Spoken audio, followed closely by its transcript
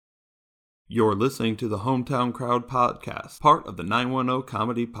You're listening to the Hometown Crowd Podcast, part of the 910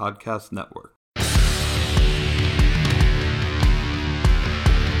 Comedy Podcast Network.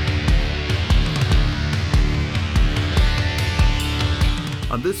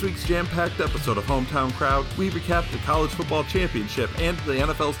 On this week's jam-packed episode of Hometown Crowd, we recap the College Football Championship and the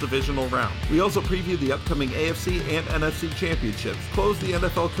NFL's divisional round. We also preview the upcoming AFC and NFC championships, close the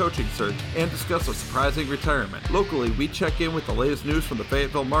NFL coaching search, and discuss a surprising retirement. Locally, we check in with the latest news from the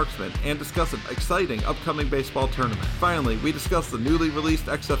Fayetteville Marksmen and discuss an exciting upcoming baseball tournament. Finally, we discuss the newly released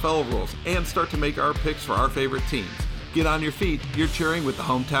XFL rules and start to make our picks for our favorite teams. Get on your feet, you're cheering with the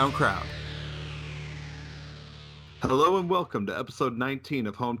Hometown Crowd. Hello and welcome to episode 19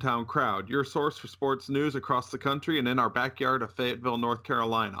 of Hometown Crowd, your source for sports news across the country and in our backyard of Fayetteville, North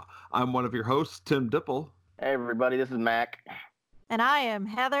Carolina. I'm one of your hosts, Tim Dipple. Hey everybody, this is Mac. And I am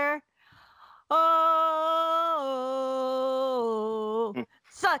Heather. Oh,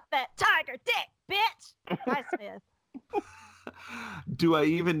 suck that tiger dick, bitch! Hi, Smith. Do I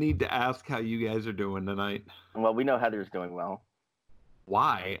even need to ask how you guys are doing tonight? Well, we know Heather's doing well.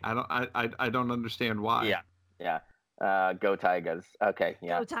 Why? I don't understand why. Yeah. Go Tigers. Okay,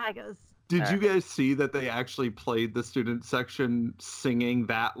 yeah. Go Tigers. Did you guys see that they actually played the student section singing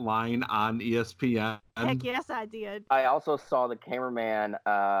that line on ESPN? Heck yes, I did. I also saw the cameraman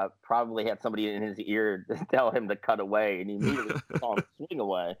probably had somebody in his ear to tell him to cut away, and he immediately saw him swing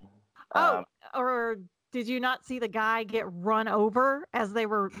away. Or did you not see the guy get run over as they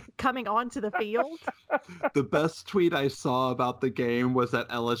were coming onto the field? The best tweet I saw about the game was that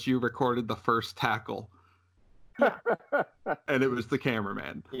LSU recorded the first tackle. And it was the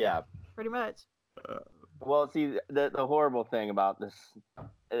cameraman. Yeah. Pretty much. Well, see, the horrible thing about this,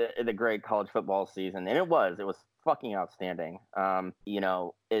 the great college football season, and it was fucking outstanding,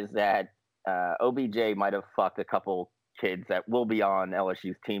 is that OBJ might have fucked a couple kids that will be on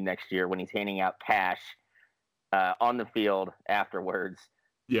LSU's team next year when he's handing out cash on the field afterwards.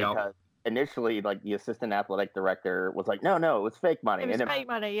 Yeah. Because initially, like, the assistant athletic director was like, no, it was fake money. It was fake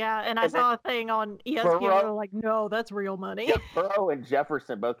money, yeah. And I saw a thing on ESPN, they were like, no, that's real money. Yeah, Burrow and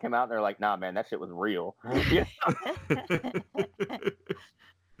Jefferson both came out and they're like, nah, man, that shit was real.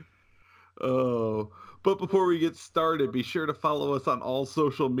 Oh, but before we get started, be sure to follow us on all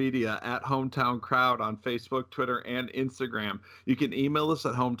social media at Hometown Crowd on Facebook, Twitter, and Instagram. You can email us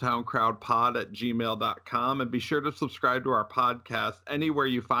at hometowncrowdpod@gmail.com, and be sure to subscribe to our podcast anywhere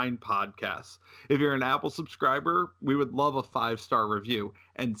you find podcasts. If you're an Apple subscriber, we would love a 5-star review.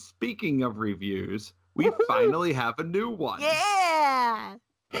 And speaking of reviews, we finally have a new one. Yeah!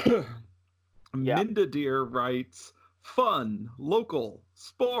 Minda Deer writes, fun, local,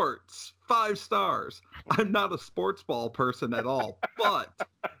 sports, 5 stars. I'm not a sports ball person at all, but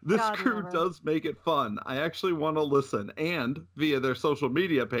this crew does make it fun. I actually want to listen, and via their social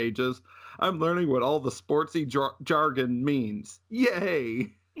media pages, I'm learning what all the sportsy jargon means.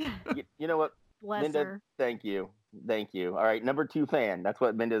 Yay! You know what, Bless Minda, her. Thank you. All right, number 2 fan. That's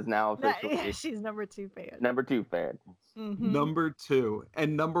what Minda's now officially. She's number 2 fan. Number 2 fan. Mm-hmm. Number 2.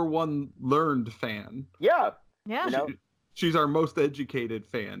 And number 1 learned fan. Yeah. Yeah. You know, she's our most educated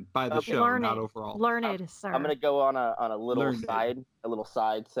fan by the show, learned, not overall. Learned, sir. I'm gonna go on a little side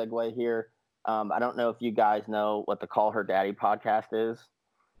segue here. I don't know if you guys know what the Call Her Daddy podcast is,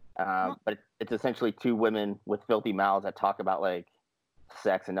 but it's essentially 2 women with filthy mouths that talk about like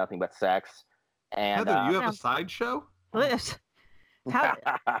sex and nothing but sex. And Heather, you have a side show? Maybe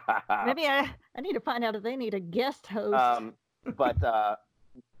I need to find out if they need a guest host. But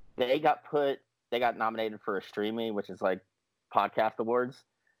they got nominated for a Streamy, which is like podcast awards,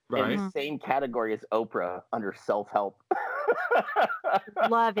 right? In the same category as Oprah under self-help.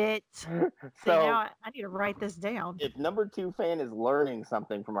 Love it. So now I need to write this down. If number 2 fan is learning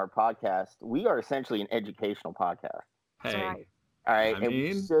something from our podcast, we are essentially an educational podcast. Hey. That's right. All right, and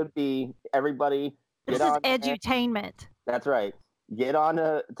we should be, everybody. This is edutainment. That's right. Get on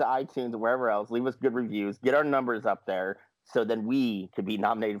to iTunes or wherever else. Leave us good reviews. Get our numbers up there, so then we could be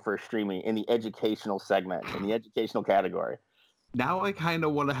nominated for a Streamy in the educational segment, in the educational category. Now I kind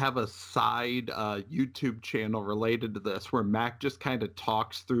of want to have a side YouTube channel related to this, where Mac just kind of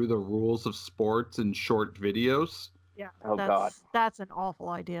talks through the rules of sports in short videos. Yeah. Oh God. That's an awful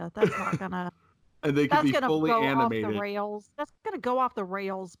idea. That's not gonna. And they could be fully go animated. Off the rails. That's gonna go off the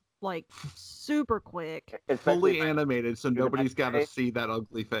rails like super quick. Fully animated, so nobody's got to see that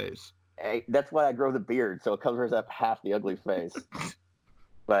ugly face. Hey, that's why I grow the beard, so it covers up half the ugly face.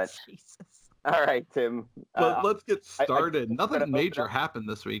 But Jesus. All right, Tim. But let's get started. Nothing major happened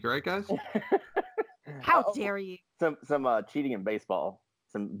this week, right, guys? How dare you? Some cheating in baseball.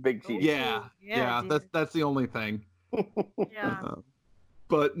 Some big cheating. Yeah. That's the only thing. Yeah.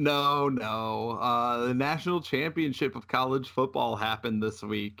 But no. The national championship of college football happened this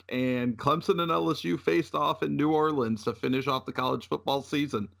week, and Clemson and LSU faced off in New Orleans to finish off the college football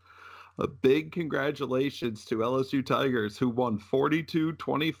season. A big congratulations to LSU Tigers, who won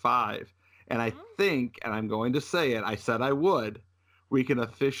 42-25. And I think, and I'm going to say it, I said I would, we can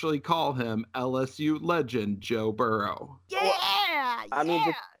officially call him LSU legend Joe Burrow. Yeah. I mean,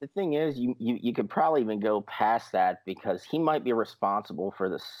 the thing is, you could probably even go past that because he might be responsible for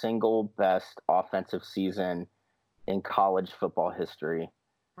the single best offensive season in college football history.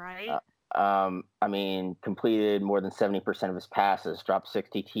 Right. I mean, completed more than 70% of his passes, dropped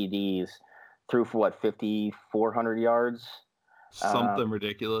 60 TDs, threw for 5,400 yards. Something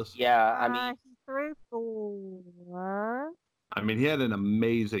ridiculous. Yeah, I mean, he threw for. I mean, he had an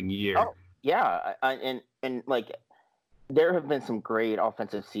amazing year. Oh, yeah, and like there have been some great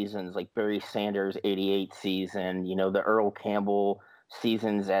offensive seasons, like Barry Sanders' '88 season. You know, the Earl Campbell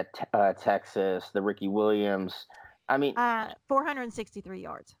seasons at Texas, the Ricky Williams. I mean, 463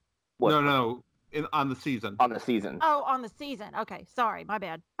 yards. No, on the season. On the season. Oh, on the season. Okay, sorry, my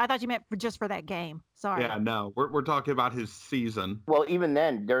bad. I thought you meant just for that game. Sorry. Yeah, no, we're talking about his season. Well, even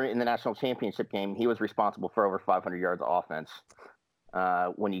then, in the national championship game, he was responsible for over 500 yards of offense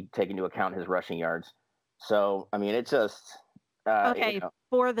when you take into account his rushing yards. So, I mean, it's just okay. You know.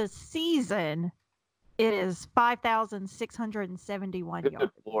 For the season, it is 5,671 yards.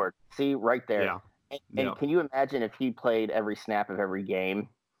 Good Lord. See, right there. Yeah. And can you imagine if he played every snap of every game?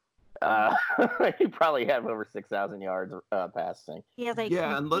 He probably had over 6,000 yards passing. He has a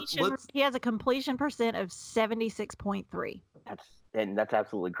he has a completion percent of 76.3. That's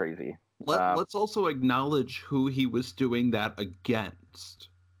absolutely crazy. Let's also acknowledge who he was doing that against.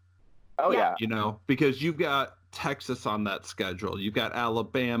 Oh yeah. You know, because you've got Texas on that schedule, you've got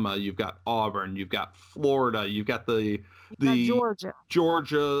Alabama, you've got Auburn, you've got Florida, you've got the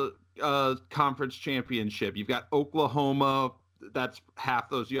Georgia conference championship, you've got Oklahoma. That's half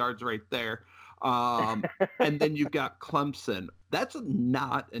those yards right there. And then you've got Clemson. That's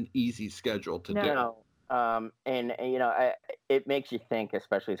not an easy schedule to do. No. And you know, it makes you think,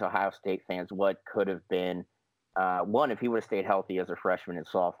 especially as Ohio State fans, what could have been. One, if he would have stayed healthy as a freshman and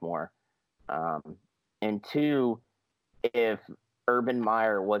sophomore. And two, if Urban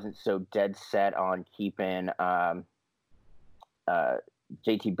Meyer wasn't so dead set on keeping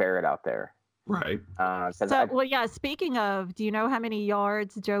JT Barrett out there. Right. Speaking of, do you know how many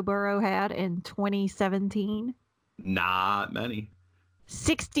yards Joe Burrow had in 2017? Not many.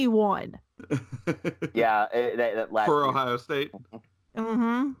 61. Yeah. That last for year. Ohio State.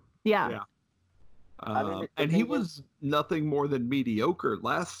 Mm-hmm. Yeah. And he was nothing more than mediocre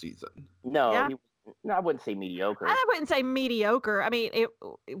last season. No, I wouldn't say mediocre. I wouldn't say mediocre. I mean,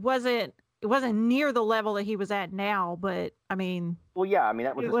 it wasn't near the level that he was at now, but I mean. Well, yeah, I mean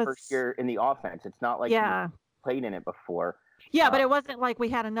that was his first year in the offense. It's not like he played in it before. Yeah, but it wasn't like we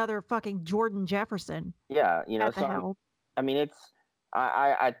had another fucking Jordan Jefferson. Yeah, you know. So I mean,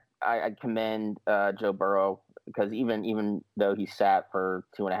 I commend Joe Burrow because even though he sat for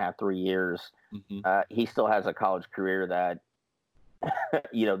 2.5, 3 years, he still has a college career that,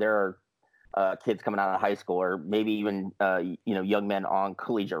 you know, there are kids coming out of high school or maybe even, you know, young men on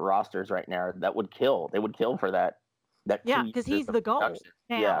collegiate rosters right now that would kill. They would kill for that. Yeah, because he's the goal.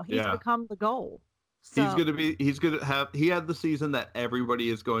 Now he's become the goal. So. He had the season that everybody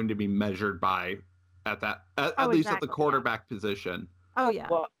is going to be measured by at least at the quarterback position. Oh yeah.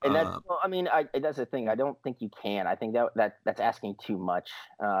 Well, and that's the thing. I don't think you can. I think that's asking too much.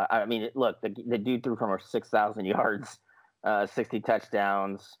 I mean, look, the dude threw from 6,000 yards, 60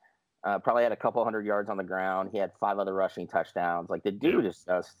 touchdowns, probably had a couple hundred yards on the ground. He had 5 other rushing touchdowns. Like the dude is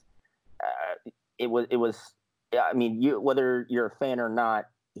just. It was. I mean, whether you're a fan or not,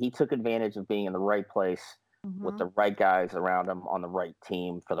 he took advantage of being in the right place with the right guys around him on the right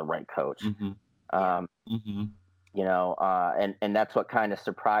team for the right coach. You know, and that's what kind of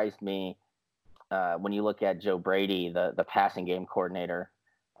surprised me when you look at Joe Brady, the passing game coordinator.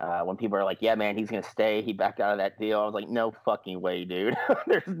 When people are like, "Yeah, man, he's gonna stay," he backed out of that deal. I was like, "No fucking way, dude.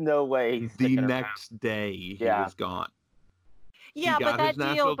 There's no way." He's the next day he was gone. Yeah, but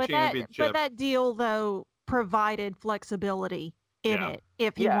that deal though provided flexibility in it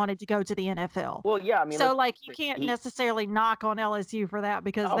if he wanted to go to the NFL. Well, yeah, I mean, so like you can't necessarily knock on LSU for that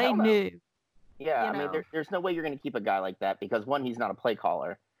because they knew. Yeah, I mean, there's no way you're going to keep a guy like that because one, he's not a play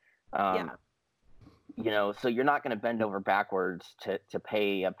caller. You know, so you're not going to bend over backwards to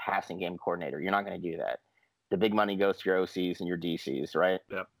pay a passing game coordinator. You're not going to do that. The big money goes to your OCs and your DCs, right?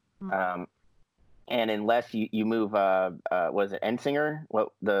 Yep. And unless you move, was it Ensinger? What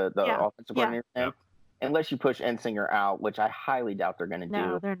the offensive coordinator? Yep. unless you push Ensinger out, which I highly doubt they're going to do.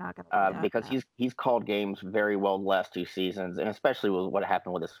 No, they're not going to do that. Because he's called games very well the last 2 seasons, and especially with what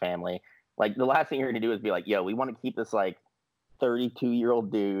happened with his family. Like, the last thing you're going to do is be like, yo, we want to keep this, like,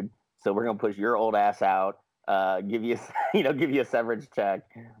 32-year-old dude, so we're going to push your old ass out, give you a severance check.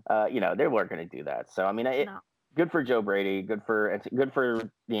 They weren't going to do that. So, I mean, good for Joe Brady, good for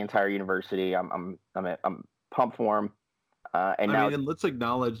the entire university. I'm pumped for him. And let's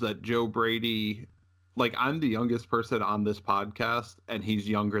acknowledge that Joe Brady, like, I'm the youngest person on this podcast, and he's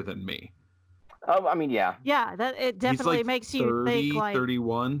younger than me. Oh, I mean, yeah. Yeah, that it definitely like makes you think like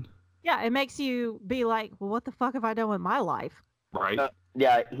 31. Yeah, it makes you be like, well, what the fuck have I done with my life? Right.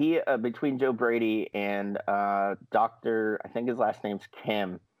 Yeah, he between Joe Brady and Dr. I think his last name's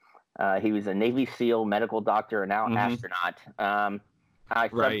Kim. He was a Navy SEAL medical doctor and now astronaut.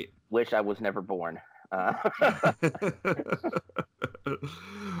 I wish I was never born.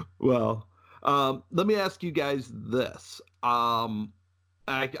 Well, let me ask you guys this.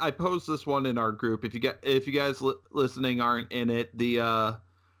 I posed this one in our group. If you guys listening aren't in it, the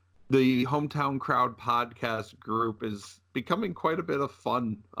Hometown Crowd podcast group is becoming quite a bit of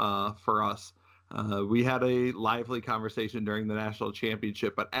fun for us. We had a lively conversation during the national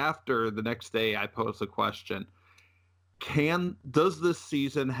championship, but after the next day, I posed a question. Does this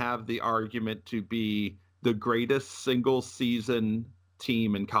season have the argument to be the greatest single season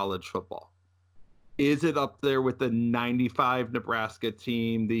team in college football? Is it up there with the 95 Nebraska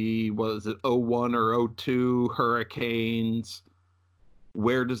team, the 01 or 02 Hurricanes?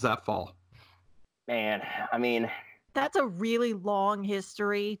 Where does that fall? Man, I mean, that's a really long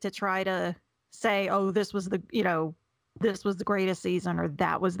history to try to say, oh, this was the greatest season or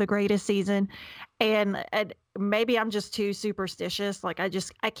that was the greatest season. And maybe I'm just too superstitious. Like, I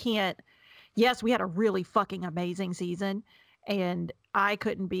can't. Yes, we had a really fucking amazing season and I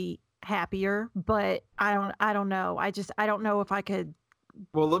couldn't be happier, but I don't know. I don't know if I could.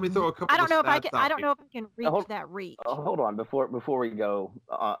 Well, let me throw a couple. I don't know if I can reach that reach. Hold on, before we go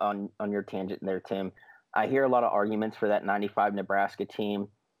on your tangent there, Tim. I hear a lot of arguments for that 95 Nebraska team.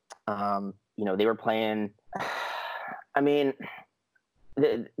 They were playing. I mean,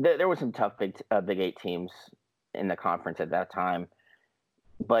 there were some tough Big 8 teams in the conference at that time.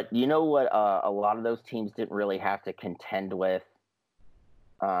 But you know what? A lot of those teams didn't really have to contend with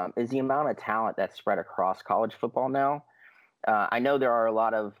is the amount of talent that's spread across college football now. I know there are a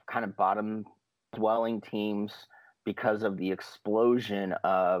lot of kind of bottom-dwelling teams because of the explosion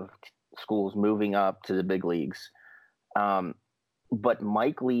of schools moving up to the big leagues. But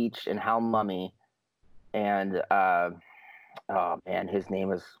Mike Leach and Hal Mumme and, his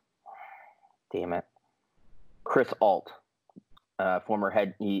name is, damn it, Chris Ault, former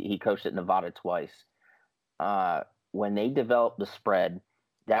head, he coached at Nevada twice. When they developed the spread,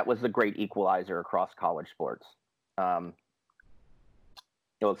 that was the great equalizer across college sports.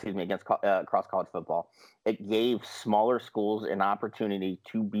 Against across college football. It gave smaller schools an opportunity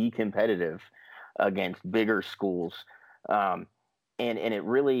to be competitive against bigger schools. And it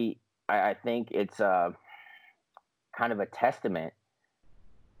really, I think it's kind of a testament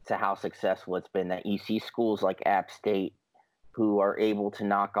to how successful it's been that you see schools like App State who are able to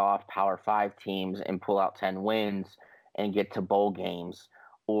knock off Power 5 teams and pull out 10 wins and get to bowl games,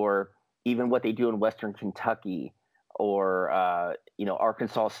 or even what they do in Western Kentucky, or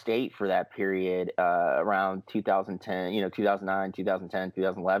Arkansas State for that period around 2010, 2009, 2010,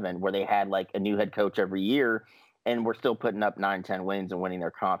 2011, where they had like a new head coach every year and we're still putting up 9-10 wins and winning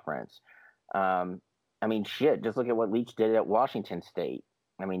their conference. I mean, shit, just look at what Leach did at Washington State.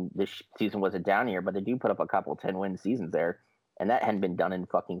 I mean, this season was a down year, but they do put up a couple 10-win seasons there, and that hadn't been done in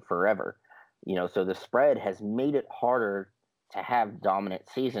fucking forever. So the spread has made it harder to have dominant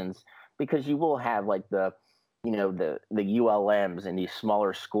seasons because you will have like the ULMs and these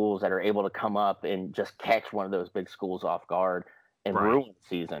smaller schools that are able to come up and just catch one of those big schools off guard and ruin the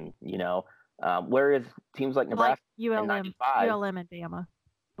season, whereas teams like Nebraska ULM, in 95, ULM and Bama.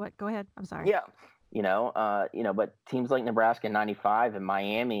 What? Go ahead. I'm sorry. Yeah. But teams like Nebraska in 95 and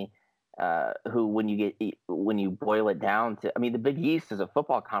Miami, who when you boil it down to, I mean, the Big East as a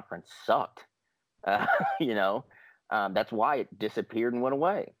football conference sucked, that's why it disappeared and went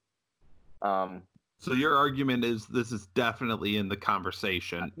away. So your argument is this is definitely in the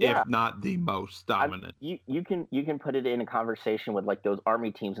conversation, if not the most dominant. You can put it in a conversation with like those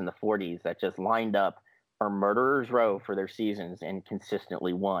Army teams in the 40s that just lined up for murderers row for their seasons and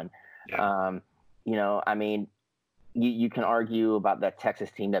consistently won. Yeah. I mean, you can argue about that Texas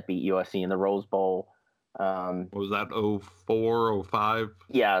team that beat USC in the Rose Bowl. What was that, 04, 05?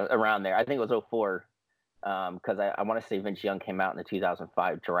 Yeah, around there. I think it was 04 because I want to say Vince Young came out in the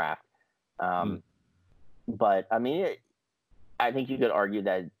 2005 draft. But I mean, I think you could argue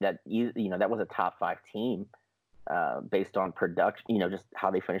that that was a top 5 team based on production. Just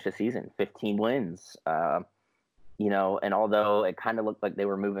how they finished the season, 15 wins. And although it kind of looked like they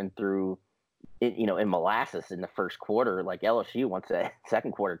were moving through it, in molasses in the first quarter, like LSU, once the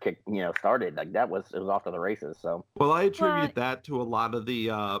second quarter kick, started, like it was off to the races. So, well, I attribute that to a lot of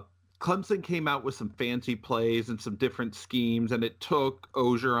the Clemson came out with some fancy plays and some different schemes, and it took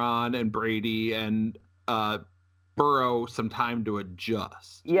Orgeron and Brady and Burrow some time to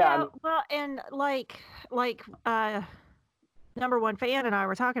adjust. Yeah, well, and like number one fan and I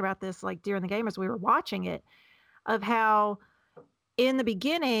were talking about this like during the game as we were watching it, of how in the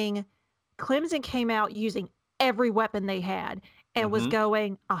beginning Clemson came out using every weapon they had and was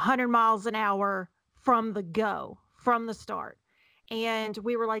going 100 miles an hour from the start. And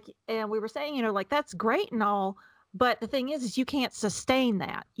we were saying, like, that's great and all, but the thing is you can't sustain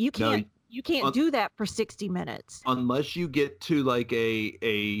that. You can't do that for 60 minutes. Unless you get to like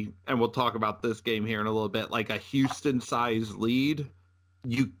and we'll talk about this game here in a little bit, like a Houston-sized lead,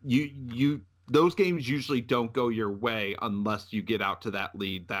 you those games usually don't go your way unless you get out to that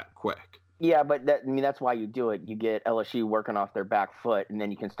lead that quick. Yeah, but that's why you do it. You get LSU working off their back foot, and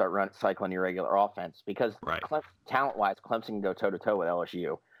then you can start cycling your regular offense because talent-wise, Clemson can go toe-to-toe with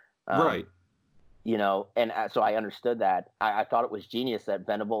LSU. Right. And so I understood that. I thought it was genius that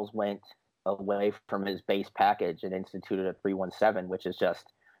Venables went away from his base package and instituted a 3-1-7, which is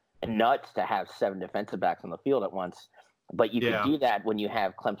just nuts to have 7 defensive backs on the field at once. But you can do that when you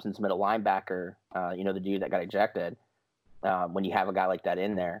have Clemson's middle linebacker, the dude that got ejected, when you have a guy like that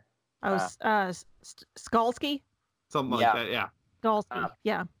in there. Skalski? Something like that, yeah. Skalski,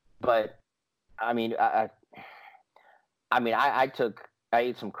 yeah. But, I mean, I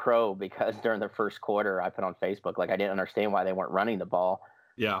ate some crow because during the first quarter I put on Facebook, like I didn't understand why they weren't running the ball.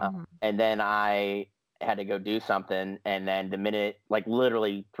 Yeah. And then I had to go do something. And then the minute, like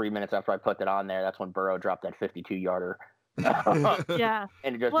literally 3 minutes after I put that on there, that's when Burrow dropped that 52-yarder. Yeah.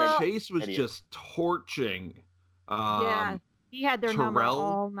 And it just Chase was just torching. Yeah. He had their number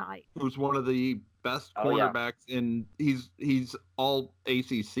all night. Who's one of the best cornerbacks in he's all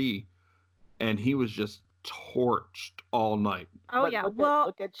ACC, and he was just torched all night. Oh, but yeah.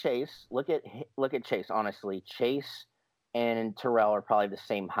 Look at Chase. Look at Chase. Honestly, Chase and Terrell are probably the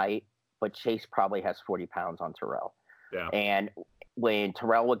same height, but Chase probably has 40 pounds on Terrell. Yeah. And when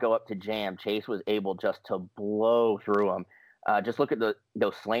Terrell would go up to jam, Chase was able just to blow through him. Just look at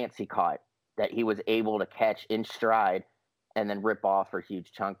those slants he caught that he was able to catch in stride and then rip off for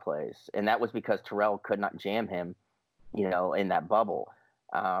huge chunk plays. And that was because Terrell could not jam him, in that bubble.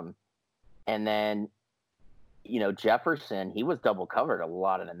 And then, Jefferson, he was double covered a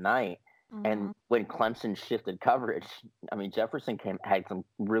lot of the night. Mm-hmm. And when Clemson shifted coverage, I mean, Jefferson had some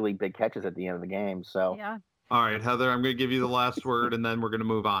really big catches at the end of the game. So, yeah. All right, Heather, I'm going to give you the last word, and then we're going to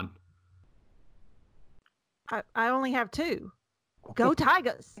move on. I only have 2. Go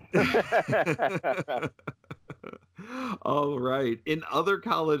Tigers. All right. In other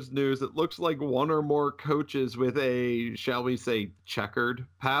college news, it looks like one or more coaches with a, shall we say, checkered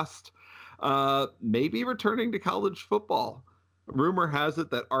past may be returning to college football. Rumor has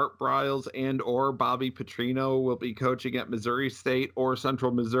it that Art Briles and or Bobby Petrino will be coaching at Missouri State or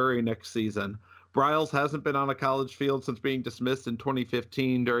Central Missouri next season. Briles hasn't been on a college field since being dismissed in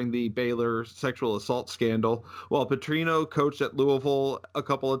 2015 during the Baylor sexual assault scandal, while Petrino coached at Louisville a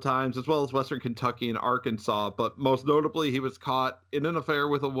couple of times, as well as Western Kentucky and Arkansas. But most notably, he was caught in an affair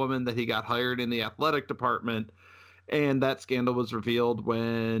with a woman that he got hired in the athletic department, and that scandal was revealed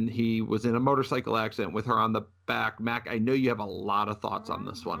when he was in a motorcycle accident with her on the back. Mac, I know you have a lot of thoughts on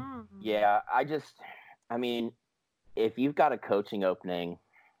this one. Yeah, if you've got a coaching opening,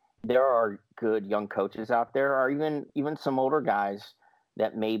 there are good young coaches out there, or even some older guys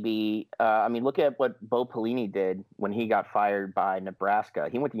that maybe. Look at what Bo Pelini did when he got fired by Nebraska.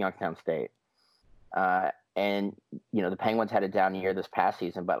 He went to Youngstown State, and the Penguins had a down year this past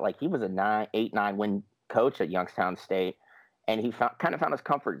season, but like he was a 8-9 win coach at Youngstown State, and he kind of found his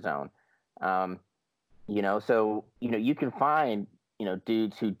comfort zone. So you can find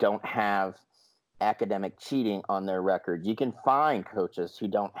dudes who don't have academic cheating on their record. You can find coaches who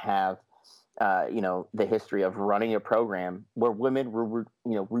don't have, the history of running a program where women were,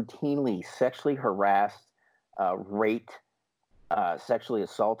 routinely sexually harassed, raped, sexually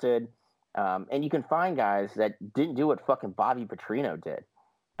assaulted. And you can find guys that didn't do what fucking Bobby Petrino did,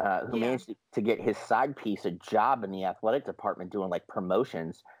 who managed to get his side piece a job in the athletic department doing like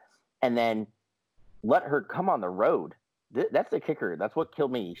promotions, and then let her come on the road. That's the kicker. That's what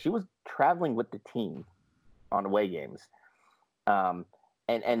killed me. She was traveling with the team on away games. And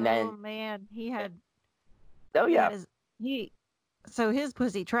then, oh man, he had Oh yeah. So his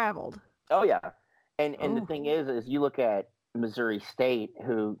pussy traveled. Oh yeah. And the thing is you look at Missouri State,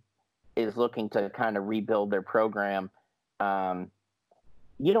 who is looking to kind of rebuild their program.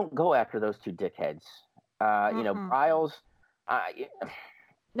 You don't go after those two dickheads. Briles.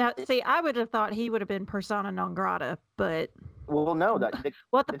 Now, see, I would have thought he would have been persona non grata, but well, no.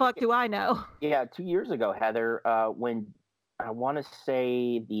 What the fuck do I know? Yeah, 2 years ago, Heather, when I want to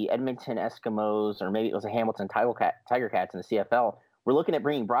say the Edmonton Eskimos, or maybe it was the Hamilton Tiger Cats in the CFL, were looking at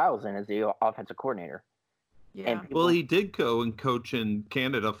bringing Briles in as the offensive coordinator. Yeah. Well, he did go and coach in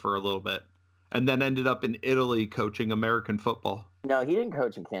Canada for a little bit, and then ended up in Italy coaching American football. No, he didn't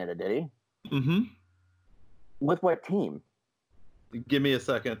coach in Canada, did he? Mm-hmm. With what team? Give me a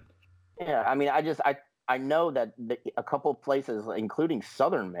second. Yeah, I mean, I know that a couple of places, including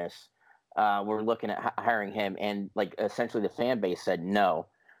Southern Miss, were looking at hiring him, and like essentially the fan base said no.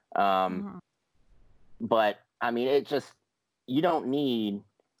 But I mean, it just, you don't need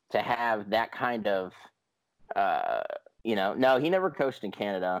to have that kind of, no, he never coached in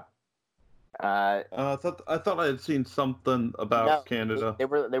Canada. I thought I had seen something about Canada. They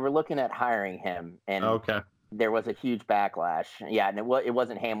were looking at hiring him, and okay, there was a huge backlash. Yeah, and it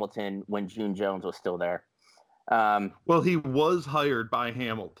wasn't Hamilton when June Jones was still there. Well, he was hired by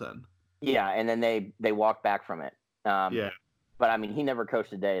Hamilton. Yeah, and then they walked back from it. Yeah, but I mean, he never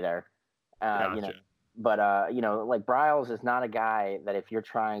coached a day there. Gotcha. But like Briles is not a guy that if you're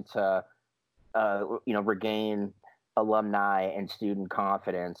trying to, regain alumni and student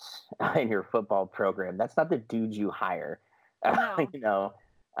confidence in your football program, that's not the dude you hire. No.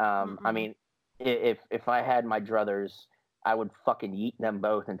 I mean, if I had my druthers, I would fucking yeet them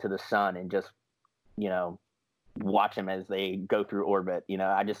both into the sun and just, watch them as they go through orbit.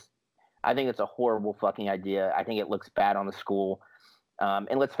 I think it's a horrible fucking idea. I think it looks bad on the school.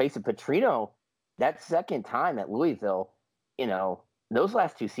 And let's face it, Petrino, that second time at Louisville, those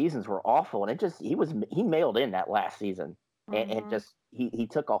last 2 seasons were awful, and he mailed in that last season, and just he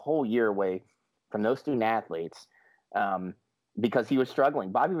took a whole year away from those student athletes because he was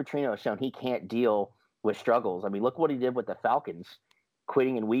struggling. Bobby Petrino has shown he can't deal with struggles. I mean, look what he did with the Falcons,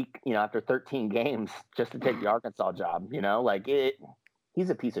 quitting in week after 13 games just to take the Arkansas job. He's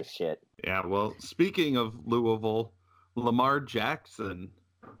a piece of shit. Yeah. Well, speaking of Louisville, Lamar Jackson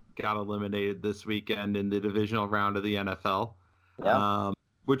got eliminated this weekend in the divisional round of the NFL. Yeah.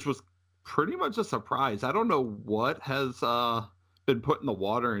 Which was pretty much a surprise. I don't know what has been put in the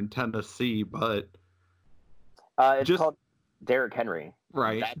water in Tennessee, but it's called Derrick Henry.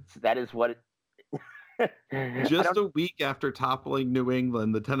 Right. That is what. Just a week after toppling New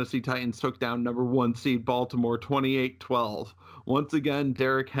England, the Tennessee Titans took down number 1 seed Baltimore 28-12. Once again,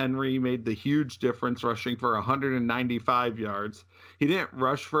 Derrick Henry made the huge difference, rushing for 195 yards. He didn't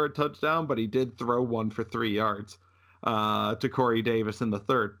rush for a touchdown, but he did throw one for 3 yards. To Corey Davis in the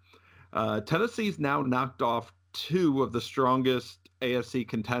third. Tennessee's now knocked off 2 of the strongest AFC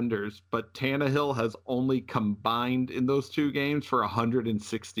contenders, but Tannehill has only combined in those 2 games for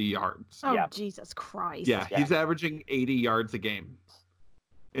 160 yards. Oh, yeah. Jesus Christ. Yeah, he's averaging 80 yards a game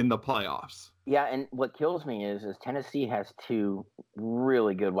in the playoffs. Yeah, and what kills me is Tennessee has 2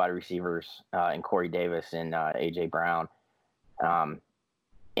 really good wide receivers in Corey Davis and A.J. Brown.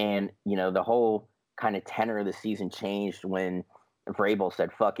 And, the whole kind of tenor of the season changed when Vrabel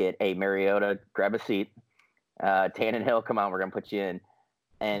said, fuck it. Hey, Mariota, grab a seat. Tannehill, come on, we're going to put you in.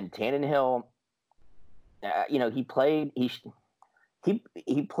 And Tannehill, he played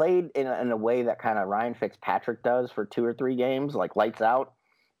in a way that kind of Ryan Fitzpatrick does for 2 or 3 games, like lights out,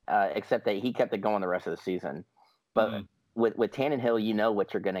 except that he kept it going the rest of the season. But with Tannehill, you know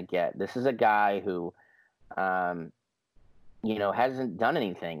what you're going to get. This is a guy who, hasn't done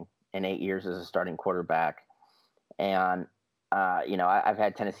anything in 8 years as a starting quarterback. And, I've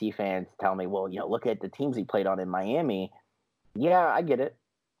had Tennessee fans tell me, well, look at the teams he played on in Miami. Yeah, I get it.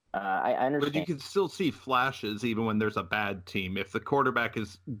 I understand. But you can still see flashes even when there's a bad team. If the quarterback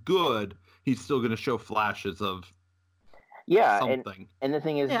is good, he's still going to show flashes of something. And the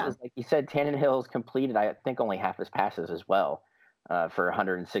thing is like you said, Tannehill's completed, I think, only half his passes as well for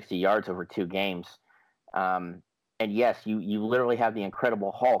 160 yards over 2 games. And yes, you literally have the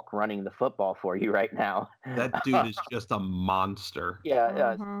Incredible Hulk running the football for you right now. That dude is just a monster.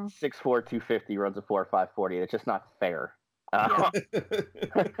 Yeah, 6'4", 250, runs a 4.5 40. It's just not fair.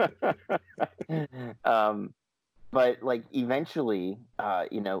 But like eventually,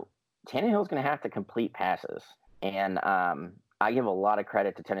 Tannehill's going to have to complete passes, and I give a lot of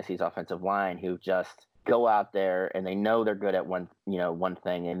credit to Tennessee's offensive line, who just go out there and they know they're good at one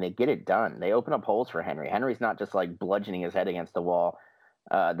thing, and they get it done. They open up holes for Henry. Henry's not just like bludgeoning his head against the wall.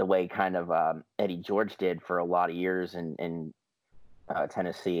 the way kind of Eddie George did for a lot of years in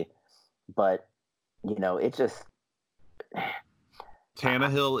Tennessee. But, it just...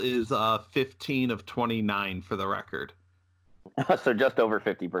 Tannehill is 15 of 29 for the record. So just over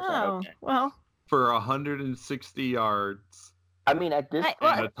 50%. Oh, okay. well. For 160 yards. I mean, at this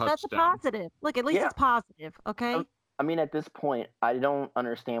point, that's a positive. Look, at least it's positive, okay? I mean, at this point, I don't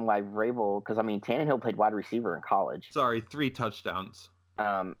understand why Vrabel, because, Tannehill played wide receiver in college. Sorry, 3 touchdowns.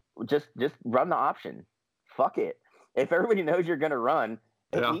 Just run the option. Fuck it. If everybody knows you're going to run,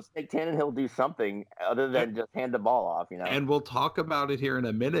 at least make Tannehill do something other than just hand the ball off, And we'll talk about it here in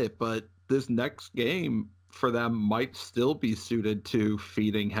a minute, but this next game for them might still be suited to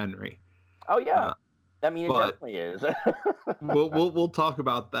feeding Henry. Oh, yeah. It definitely is. we'll talk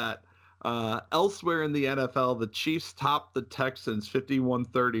about that. Elsewhere in the NFL, the Chiefs topped the Texans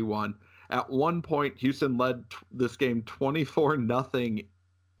 51-31. At one point, Houston led this game 24-0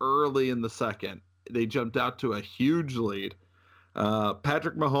 early in the second. They jumped out to a huge lead.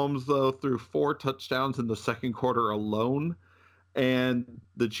 Patrick Mahomes, though, threw 4 touchdowns in the second quarter alone, and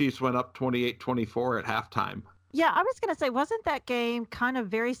the Chiefs went up 28-24 at halftime. Yeah, I was going to say, wasn't that game kind of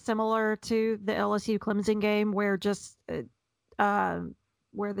very similar to the LSU Clemson game where just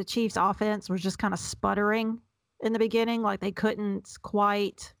where the Chiefs offense was just kind of sputtering in the beginning, like they couldn't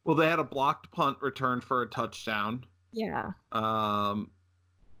quite... Well, they had a blocked punt return for a touchdown. Yeah.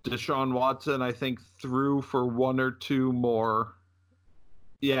 Deshaun Watson, I think, threw for 1 or 2 more.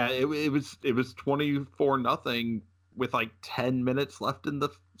 Yeah, it was 24-0 with like 10 minutes left in the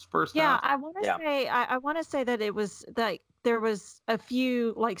first half. I want to say that it was like there was a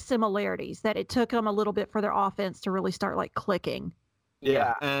few like similarities that it took them a little bit for their offense to really start like clicking.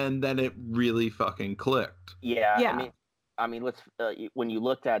 Yeah, and then it really fucking clicked. Yeah. I mean, let's when you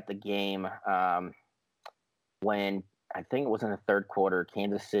looked at the game, when I think it was in the third quarter,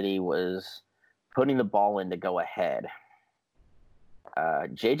 Kansas City was putting the ball in to go ahead.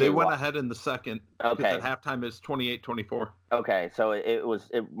 JJ they went ahead in the second. Okay. At halftime is 28-24. Okay, so it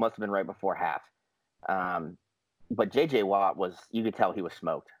must have been right before half. But JJ Watt you could tell he was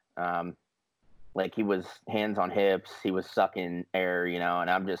smoked. Like he was hands on hips, he was sucking air, and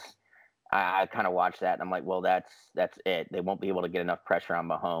I kind of watched that and I'm like, well, that's it. They won't be able to get enough pressure on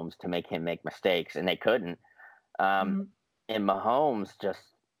Mahomes to make him make mistakes, and they couldn't. And Mahomes just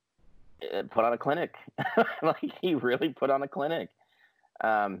put on a clinic. Like he really put on a clinic.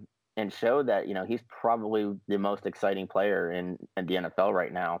 And showed that, he's probably the most exciting player in the NFL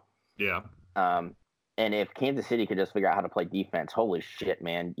right now. Yeah. And if Kansas City could just figure out how to play defense, holy shit,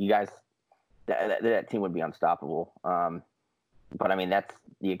 man, you guys, that team would be unstoppable. But I mean, that's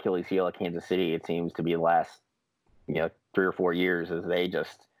the Achilles heel of Kansas City. It seems to be the last, 3 or 4 years, is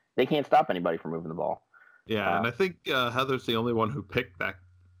they can't stop anybody from moving the ball. Yeah. And I think Heather's the only one who picked that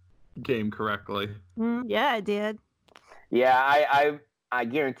game correctly. Yeah, I did. Yeah. I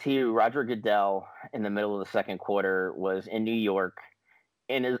guarantee you, Roger Goodell in the middle of the second quarter was in New York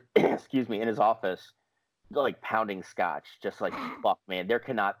in his in his office, like pounding scotch, just like, fuck, man, there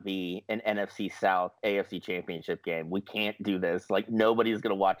cannot be an NFC South AFC Championship game. We can't do this. Like, nobody's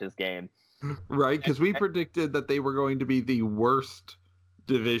gonna watch this game, right? Because we predicted that they were going to be the worst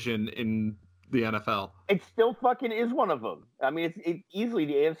division in the NFL. It still fucking is one of them. I mean, it's easily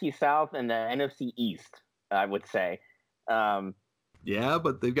the AFC South and the NFC East, I would say. Yeah,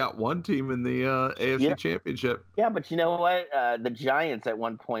 but they've got one team in the AFC Championship. Yeah, but you know what? The Giants at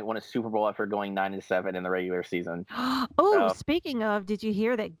one point won a Super Bowl after going 9-7 in the regular season. Speaking of, did you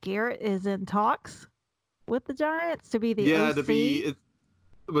hear that Garrett is in talks with the Giants to be the OC? To be.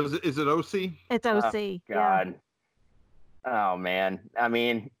 Is it OC? It's OC. Oh, God. Yeah. Oh man. I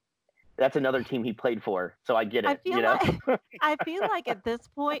mean, that's another team he played for, so I get it. I feel like at this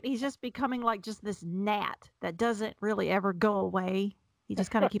point he's just becoming like just this gnat that doesn't really ever go away. He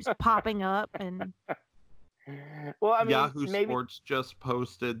just kind of keeps popping up. And well, I mean, Yahoo Sports just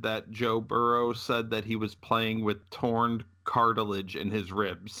posted that Joe Burrow said that he was playing with torn cartilage in his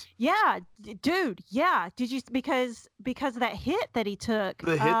ribs. Yeah, dude. Yeah, did you because of that hit that he took?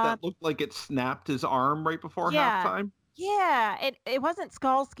 The hit that looked like it snapped his arm right before halftime. Yeah, it wasn't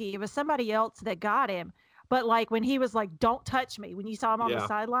Skalski. It was somebody else that got him. But like when he was like, "Don't touch me," when you saw him on the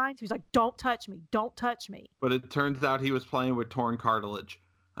sidelines, he was like, "Don't touch me, don't touch me." But it turns out he was playing with torn cartilage.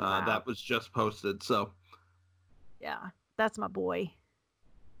 Wow. That was just posted. So, yeah, that's my boy.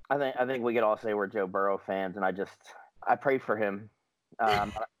 I think we could all say we're Joe Burrow fans, and I pray for him.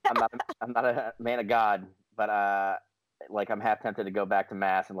 I'm not a man of God, but I'm half tempted to go back to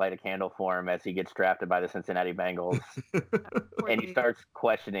Mass and light a candle for him as he gets drafted by the Cincinnati Bengals, and he starts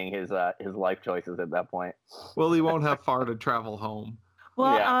questioning his life choices at that point. Well, he won't have far to travel home.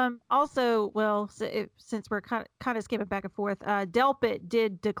 Well, Yeah. also, well, since we're kind of skipping back and forth, Delpit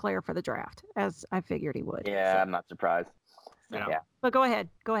did declare for the draft, as I figured he would. Yeah, I'm not surprised. So, Yeah. but go ahead,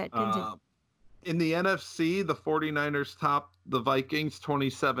 continue. In the NFC, the 49ers topped the Vikings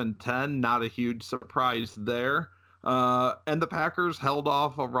 27-10. Not a huge surprise there. And the Packers held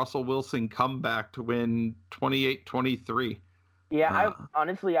off a Russell Wilson comeback to win 28-23. Yeah,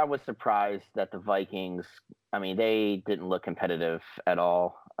 I was surprised that the Vikings, I mean, they didn't look competitive at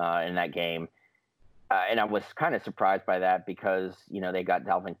all in that game. And I was kind of surprised by that because, they got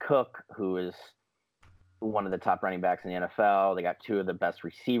Dalvin Cook, who is one of the top running backs in the NFL. They got two of the best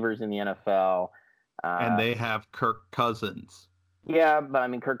receivers in the NFL. And they have Kirk Cousins. Yeah, but I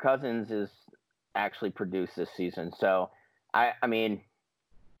mean, Kirk Cousins is actually produced this season. So, I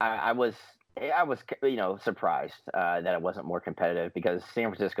was surprised that it wasn't more competitive because San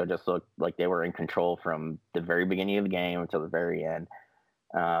Francisco just looked like they were in control from the very beginning of the game until the very end.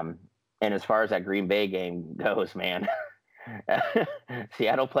 And as far as that Green Bay game goes, man,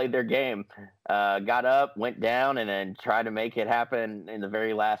 Seattle played their game, got up, went down, and then tried to make it happen in the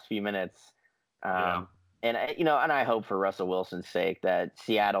very last few minutes. And I hope for Russell Wilson's sake that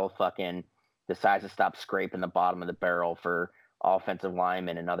Seattle fucking decides to stop scraping the bottom of the barrel for offensive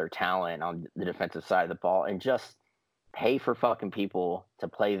linemen and other talent on the defensive side of the ball and just pay for fucking people to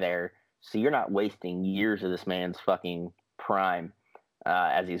play there so you're not wasting years of this man's fucking prime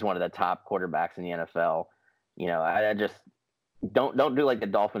as he's one of the top quarterbacks in the NFL. I just don't do like the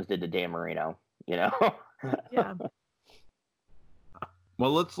Dolphins did to Dan Marino, Yeah.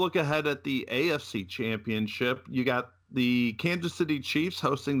 Well, let's look ahead at the AFC Championship. You got the Kansas City Chiefs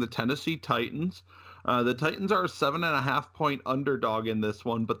hosting the Tennessee Titans. The Titans are a 7.5-point underdog in this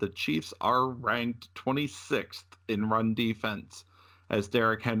one, but the Chiefs are ranked 26th in run defense as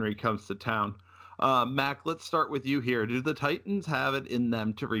Derrick Henry comes to town. Mac, let's start with you here. Do the Titans have it in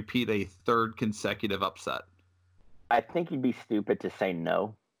them to repeat a third consecutive upset? I think you'd be stupid to say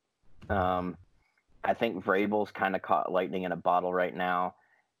no. I think Vrabel's kind of caught lightning in a bottle right now.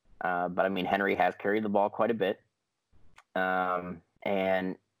 But I mean, Henry has carried the ball quite a bit.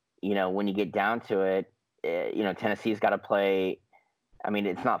 And, when you get down to it, Tennessee's got to play. I mean,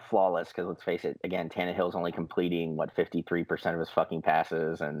 it's not flawless because let's face it, again, Tannehill's only completing 53% of his fucking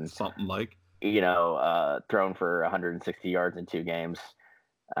passes and something like, thrown for 160 yards in 2 games.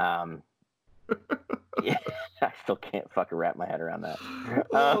 Yeah, I still can't fucking wrap my head around that.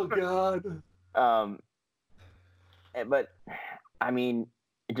 Oh God. But I mean,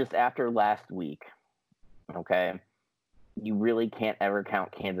 just after last week, okay, you really can't ever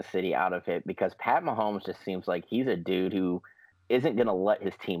count Kansas City out of it because Pat Mahomes just seems like he's a dude who isn't going to let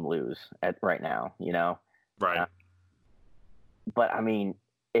his team lose right now, Right. But I mean,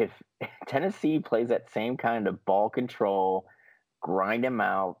 if Tennessee plays that same kind of ball control, grind him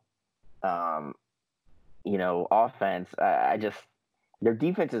out, offense, their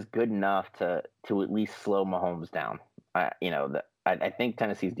defense is good enough to at least slow Mahomes down. I think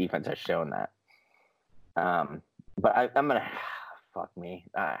Tennessee's defense has shown that. But I'm gonna fuck me.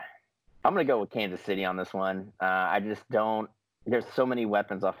 I'm gonna go with Kansas City on this one. I just don't. There's so many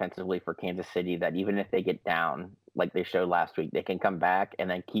weapons offensively for Kansas City that even if they get down, like they showed last week, they can come back and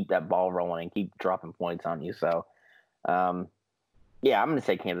then keep that ball rolling and keep dropping points on you. So, I'm gonna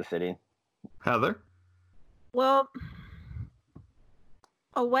say Kansas City. Heather? Well,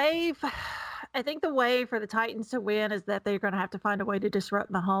 I think the way for the Titans to win is that they're going to have to find a way to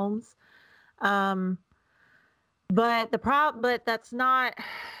disrupt Mahomes. But that's not.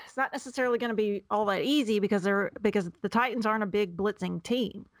 It's not necessarily going to be all that easy because the Titans aren't a big blitzing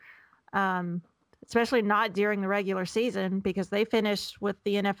team, especially not during the regular season because they finished with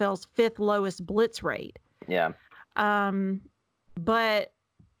the NFL's 5th lowest blitz rate. Yeah. But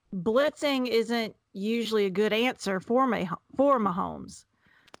blitzing isn't usually a good answer for Mahomes,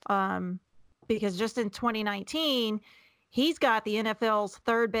 because just in 2019, he's got the NFL's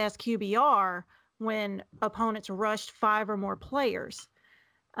 3rd best QBR when opponents rushed 5 or more players.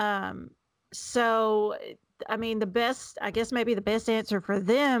 So, I mean, maybe the best answer for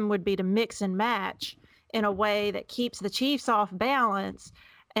them would be to mix and match in a way that keeps the Chiefs off balance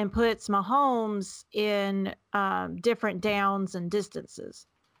and puts Mahomes in different downs and distances.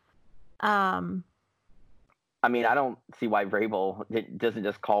 I mean, I don't see why Vrabel doesn't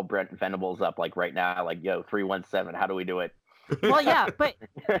just call Brent Venables up like right now, like, yo, 317, how do we do it? Well, yeah, but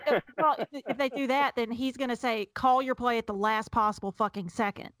if they do that, then he's going to say, call your play at the last possible fucking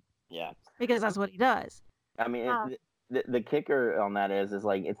second. Yeah. Because that's what he does. I mean, the kicker on that is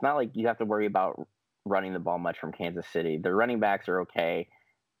like, it's not like you have to worry about running the ball much from Kansas City. The running backs are okay.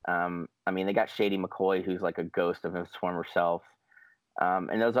 I mean, they got Shady McCoy, who's like a ghost of his former self.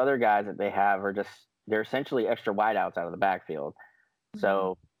 And those other guys that they have are they're essentially extra wideouts out of the backfield.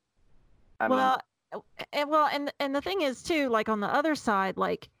 So, I mean, and the thing is too, like on the other side,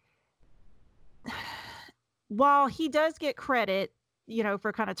 like while he does get credit,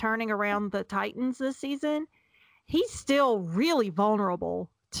 for kind of turning around the Titans this season, he's still really vulnerable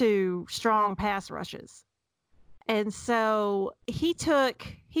to strong pass rushes. And so he took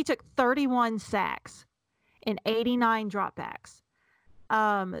 31 sacks and 89 dropbacks.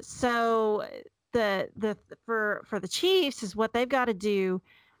 So for the Chiefs is what they've got to do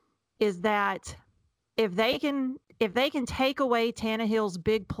is that if they can take away Tannehill's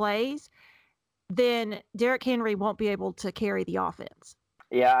big plays, then Derrick Henry won't be able to carry the offense.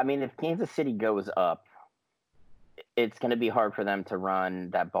 Yeah, I mean, if Kansas City goes up, it's going to be hard for them to run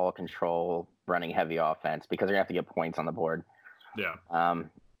that ball control, running heavy offense because they're going to have to get points on the board. Yeah. And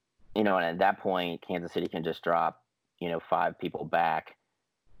at that point, Kansas City can just drop, 5 people back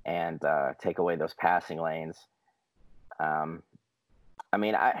and take away those passing lanes.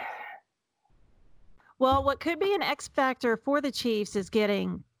 Well, what could be an X factor for the Chiefs is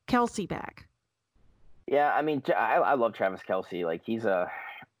getting Kelce back. Yeah, I mean, I love Travis Kelce. Like he's a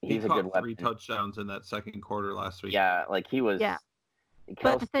good weapon. 3 touchdowns in that second quarter last week. Yeah, like he was. Yeah,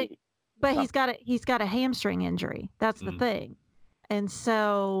 Kelce, but he's got a hamstring injury. That's the thing, and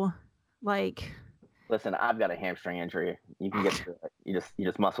so like. Listen, I've got a hamstring injury. You can get through it. You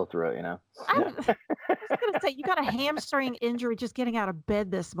just muscle through it, I was gonna say you got a hamstring injury just getting out of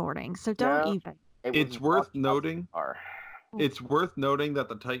bed this morning, so don't even. It's worth noting. It's worth noting that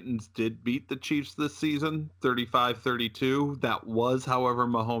the Titans did beat the Chiefs this season, 35-32. That was, however,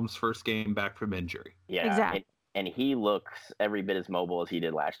 Mahomes' first game back from injury. Yeah, exactly. And he looks every bit as mobile as he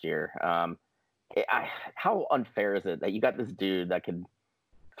did last year. How unfair is it that you got this dude that could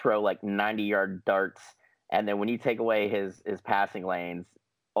throw like 90-yard darts, and then when you take away his passing lanes,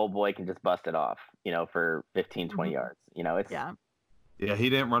 old boy can just bust it off, for 15, 20 yards. Yeah, he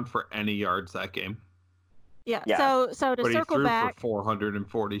didn't run for any yards that game. Yeah. So to but circle he threw back, for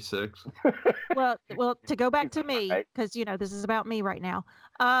 446. well, to go back to me, because this is about me right now.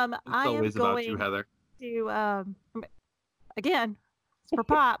 I am always going about you, Heather. To again, it's for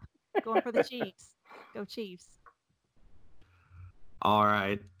Pop, going for the Chiefs. Go Chiefs. All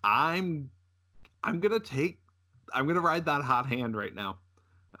right, I'm gonna ride that hot hand right now.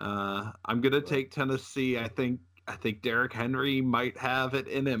 I'm gonna take Tennessee. I think Derrick Henry might have it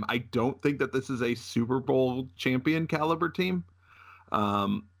in him. I don't think that this is a Super Bowl champion caliber team.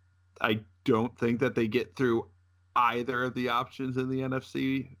 I don't think that they get through either of the options in the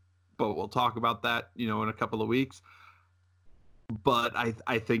NFC, but we'll talk about that, in a couple of weeks. But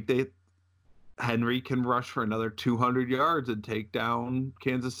I think Henry can rush for another 200 yards and take down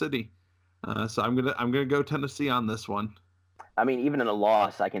Kansas City. So I'm gonna go Tennessee on this one. I mean, even in a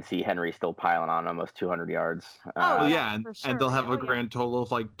loss, I can see Henry still piling on almost 200 yards. And they'll have a grand total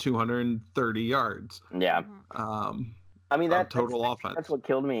of like 230 yards. Yeah. I mean, that total offense. That's what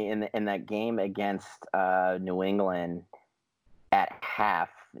killed me in that game against New England. At half,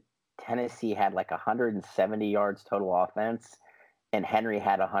 Tennessee had like 170 yards total offense, and Henry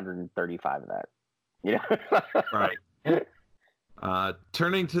had 135 of that. Right.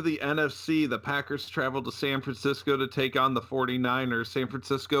 Turning to the NFC, the Packers traveled to San Francisco to take on the 49ers. San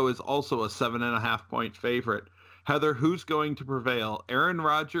Francisco is also a 7.5-point favorite. Heather, who's going to prevail, Aaron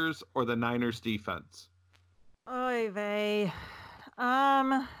Rodgers or the Niners defense? Oy vey.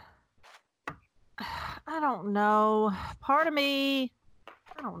 I don't know. Part of me,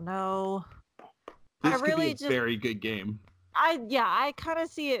 I don't know. This could be a very good game. I kind of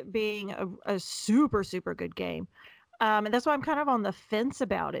see it being a super, super good game. And that's why I'm kind of on the fence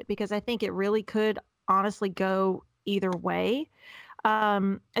about it, because I think it really could honestly go either way,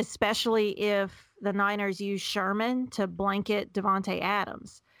 especially if the Niners use Sherman to blanket Devontae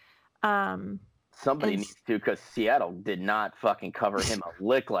Adams. Somebody needs to, because Seattle did not fucking cover him a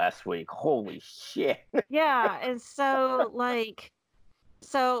lick last week. Holy shit. Yeah, and so,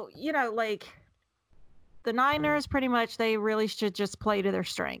 the Niners pretty much, they really should just play to their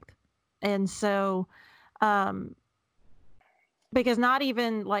strength. And so, because not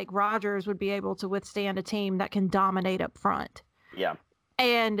even like Rodgers would be able to withstand a team that can dominate up front. Yeah.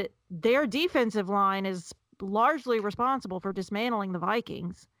 And their defensive line is largely responsible for dismantling the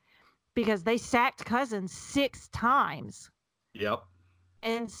Vikings because they sacked Cousins 6 times. Yep.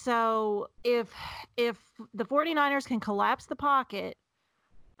 And so if the 49ers can collapse the pocket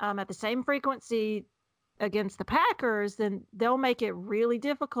at the same frequency against the Packers, then they'll make it really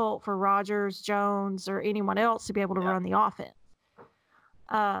difficult for Rodgers, Jones, or anyone else to be able to run the offense.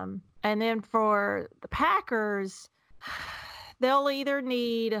 And then for the Packers, they'll either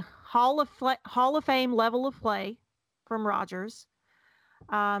need Hall of Fame level of play from Rodgers,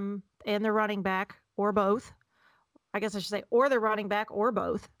 and their running back, or both. I guess I should say, or their running back, or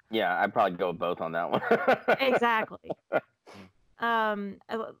both. Yeah, I'd probably go with both on that one. Exactly.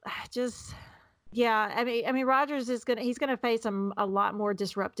 Just yeah. I mean, Rodgers he's gonna face a lot more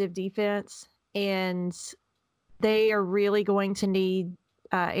disruptive defense, and they are really going to need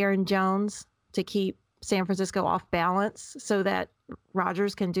Aaron Jones to keep San Francisco off balance so that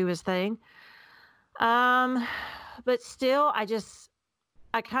Rodgers can do his thing. But still,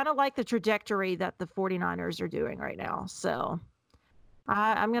 I kind of like the trajectory that the 49ers are doing right now. So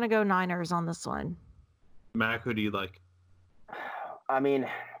I'm going to go Niners on this one. Mac, who do you like? I mean,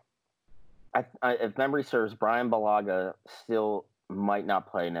 if memory serves, Brian Bulaga still might not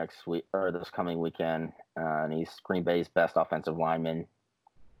play next week or this coming weekend. And he's Green Bay's best offensive lineman.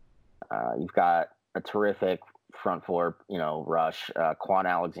 You've got a terrific front four, rush. Quan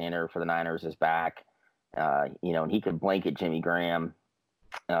Alexander for the Niners is back. And he could blanket Jimmy Graham.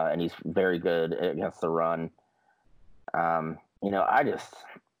 And he's very good against the run. I just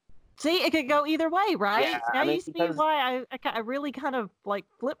see it could go either way, right? Yeah, now you see why I really kind of like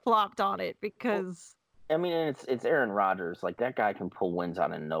flip flopped on it because. I mean, it's Aaron Rodgers. Like that guy can pull wins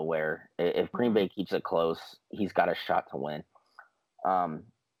out of nowhere. If Green Bay keeps it close, he's got a shot to win.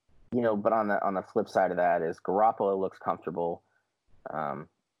 But on the flip side of that is Garoppolo looks comfortable. And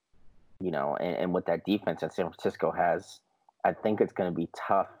with that defense that San Francisco has, I think it's going to be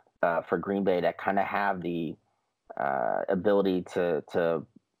tough for Green Bay to kind of have the ability to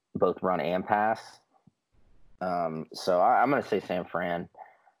both run and pass. So I'm going to say San Fran.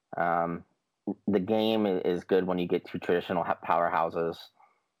 The game is good when you get two traditional powerhouses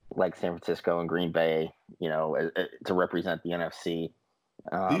like San Francisco and Green Bay, to represent the NFC.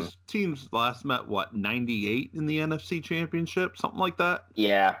 These teams last met, 98 in the NFC Championship? Something like that?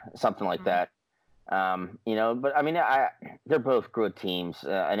 Yeah, something like that. But I mean, they're both good teams,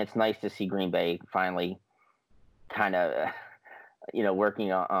 and it's nice to see Green Bay finally kind of,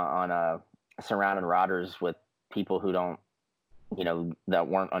 working on surrounding Rodgers with people who don't, that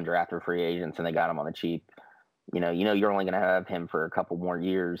weren't undrafted free agents, and they got him on the cheap. You're only going to have him for a couple more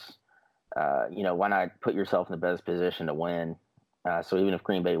years. Why not put yourself in the best position to win? So even if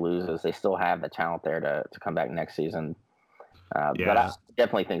Green Bay loses, they still have the talent there to come back next season. But I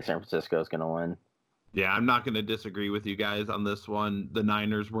definitely think San Francisco is going to win. Yeah, I'm not going to disagree with you guys on this one. The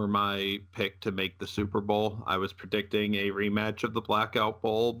Niners were my pick to make the Super Bowl. I was predicting a rematch of the Blackout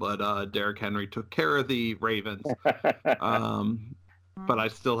Bowl, but Derrick Henry took care of the Ravens. But I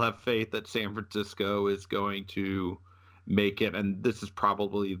still have faith that San Francisco is going to make it, and this is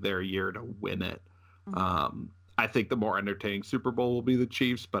probably their year to win it. I think the more entertaining Super Bowl will be the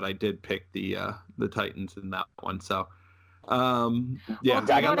Chiefs, but I did pick the Titans in that one. So, yeah,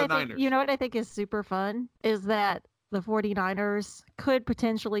 I got the Niners. You know what I think is super fun is that the 49ers could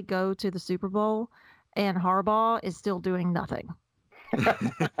potentially go to the Super Bowl, and Harbaugh is still doing nothing.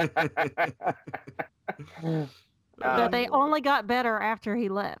 But they only got better after he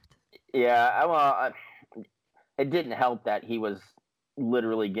left. Yeah, well, it didn't help that he was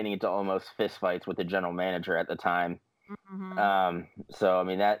literally getting into almost fistfights with the general manager at the time. So I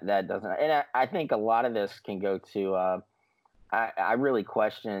mean that doesn't, and I think a lot of this can go to. I really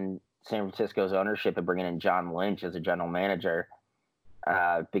question San Francisco's ownership of bringing in John Lynch as a general manager,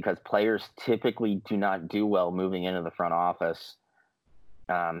 because players typically do not do well moving into the front office.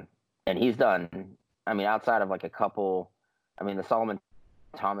 And he's done. I mean, outside of like a couple, the Solomon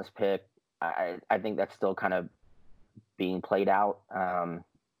Thomas pick, I think that's still kind of being played out.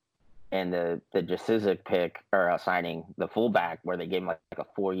 And the Jasizik pick or signing the fullback where they gave him like a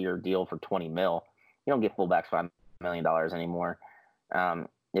 4-year deal for $20 million. You don't get fullbacks $5 million anymore,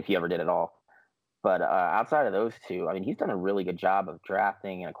 if you ever did at all. But outside of those two, he's done a really good job of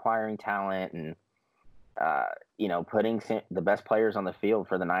drafting and acquiring talent and putting the best players on the field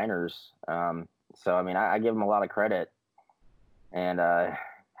for the Niners. So I give him a lot of credit, and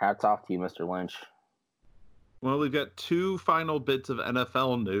hats off to you, Mr. Lynch. Well, we've got two final bits of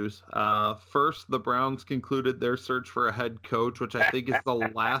NFL news. First, the Browns concluded their search for a head coach, which I think is the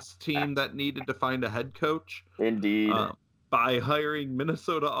last team that needed to find a head coach. Indeed. By hiring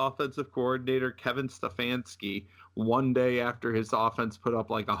Minnesota offensive coordinator Kevin Stefanski one day after his offense put up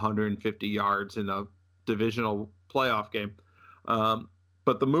like 150 yards in a divisional playoff game.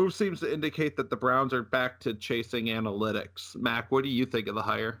 But the move seems to indicate that the Browns are back to chasing analytics. Mac, what do you think of the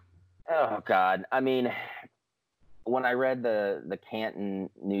hire? Oh, God. When I read the Canton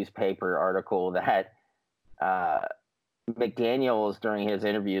newspaper article that McDaniels during his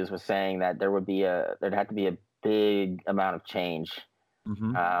interviews was saying that there'd have to be a big amount of change.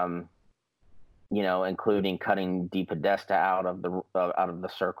 Mm-hmm. Including cutting DePodesta out of the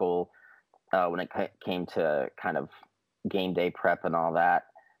circle when it came to kind of game day prep and all that.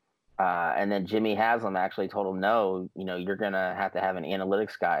 And then Jimmy Haslam actually told him, no, you're going to have an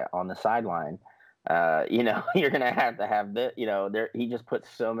analytics guy on the sideline. You're going to have this, he just put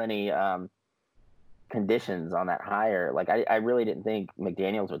so many conditions on that hire. Like, I really didn't think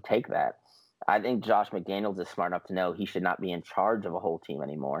McDaniels would take that. I think Josh McDaniels is smart enough to know he should not be in charge of a whole team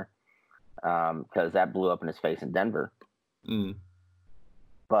anymore. Because that blew up in his face in Denver. Mm.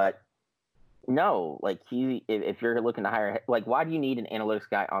 But no, like if you're looking to hire, like, why do you need an analytics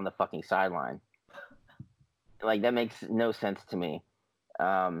guy on the fucking sideline? Like, that makes no sense to me.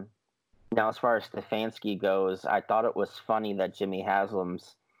 Now, as far as Stefanski goes, I thought it was funny that Jimmy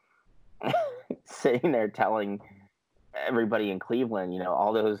Haslam's sitting there telling everybody in Cleveland,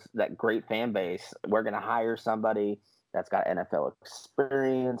 that great fan base, we're going to hire somebody that's got NFL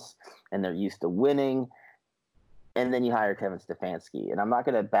experience and they're used to winning. And then you hire Kevin Stefanski. And I'm not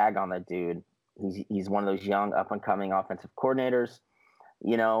going to bag on that dude. He's one of those young up-and-coming offensive coordinators,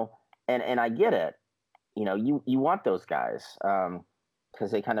 and I get it. You want those guys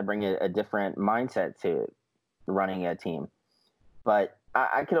because they kind of bring a different mindset to running a team. But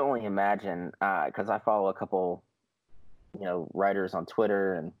I could only imagine, because I follow a couple writers on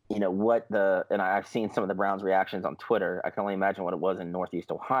Twitter and, and I've seen some of the Browns' reactions on Twitter. I can only imagine what it was in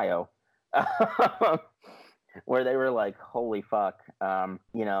Northeast Ohio, where they were like, holy fuck, and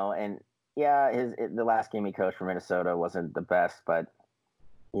yeah, the last game he coached for Minnesota wasn't the best, but,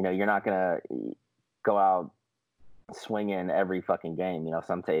 you're not going to go out swinging every fucking game.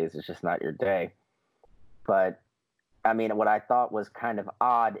 Some days it's just not your day. But, I mean, what I thought was kind of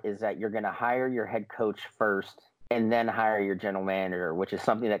odd is that you're going to hire your head coach first and then hire your general manager, which is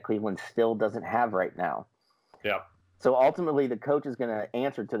something that Cleveland still doesn't have right now. Yeah. So ultimately, the coach is going to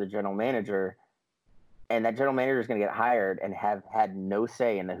answer to the general manager, and that general manager is going to get hired and have had no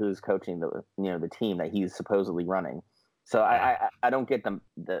say in who's coaching the team that he's supposedly running. So I don't get the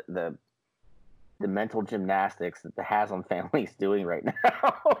mental gymnastics that the Haslam family is doing right now.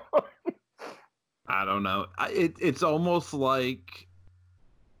 I don't know. It's almost like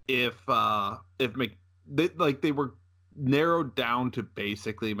if they were narrowed down to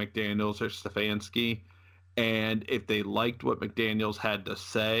basically McDaniels or Stefanski, and if they liked what McDaniels had to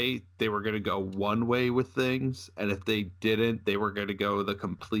say, they were going to go one way with things, and if they didn't, they were going to go the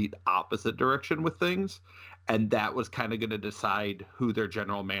complete opposite direction with things, and that was kind of going to decide who their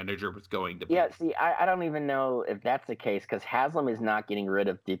general manager was going to be. Yeah, see, I don't even know if that's the case, because Haslam is not getting rid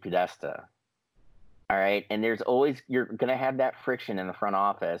of DePodesta. All right, and you're going to have that friction in the front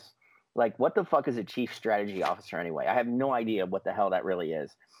office. Like, what the fuck is a chief strategy officer anyway? I have no idea what the hell that really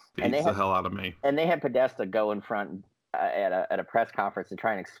is. Beats the hell out of me. And they had Podesta go in front at a press conference and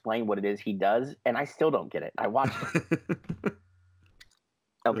try and explain what it is he does, and I still don't get it. I watched it.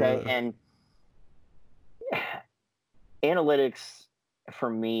 Okay, and analytics, for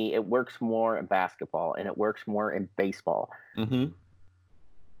me, it works more in basketball, and it works more in baseball. Mm-hmm.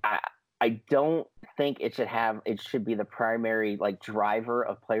 I don't think it should be the primary driver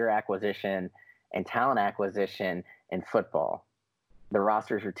of player acquisition and talent acquisition in football. The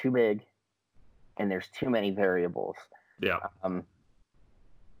rosters are too big and there's too many variables. Yeah.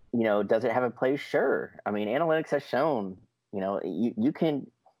 Does it have a place? Sure. I mean, analytics has shown, you can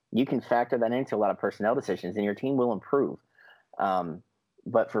factor that into a lot of personnel decisions and your team will improve.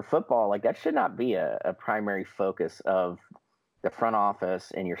 But for football, that should not be a primary focus of the front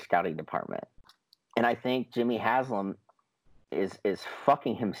office and your scouting department. And I think Jimmy Haslam is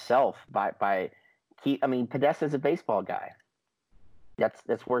fucking himself by Podesta's a baseball guy.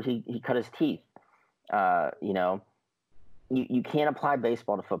 That's where he cut his teeth. You can't apply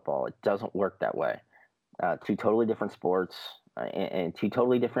baseball to football. It doesn't work that way. Two totally different sports and two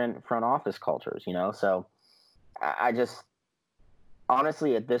totally different front office cultures, So I just,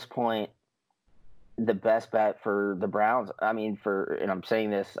 honestly, at this point, the best bet for the Browns, and I'm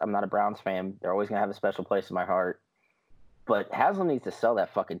saying this, I'm not a Browns fan. They're always going to have a special place in my heart. But Haslam needs to sell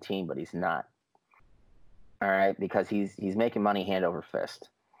that fucking team, but he's not. All right? Because he's making money hand over fist.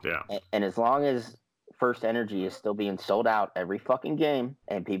 Yeah. And as long as First Energy is still being sold out every fucking game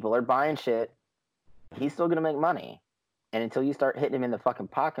and people are buying shit, he's still going to make money. And until you start hitting him in the fucking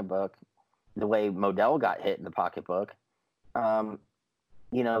pocketbook the way Modell got hit in the pocketbook,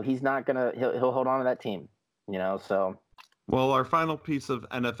 he's not gonna. He'll hold on to that team. So. Well, our final piece of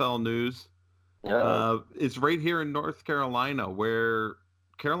NFL news is right here in North Carolina, where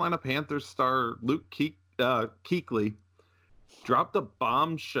Carolina Panthers star Luke Kuechly dropped a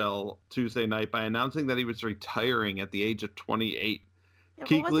bombshell Tuesday night by announcing that he was retiring at the age of 28. Yeah, but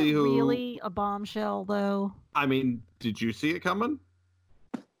was Kuechly, it who, really a bombshell, though? I mean, did you see it coming?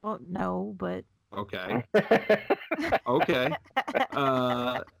 Well, no, but Okay. Okay.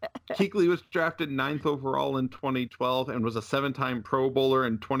 Kuechly was drafted 9th overall in 2012 and was a 7-time Pro Bowler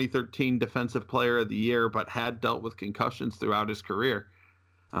and 2013 Defensive Player of the Year, but had dealt with concussions throughout his career.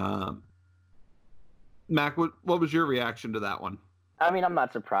 Mac, what was your reaction to that one? I mean, I'm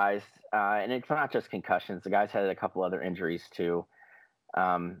not surprised. And it's not just concussions. The guy's had a couple other injuries too.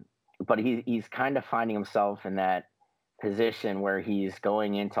 But he's kind of finding himself in that position where he's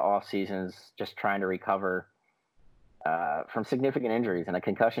going into off seasons just trying to recover from significant injuries, and a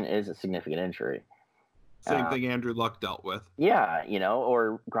concussion is a significant injury. Same thing Andrew Luck dealt with. Yeah,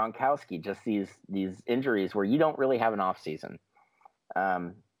 or Gronkowski, just these injuries where you don't really have an off season.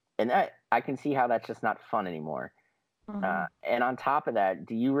 And that, I can see how that's just not fun anymore. Mhm. And on top of that,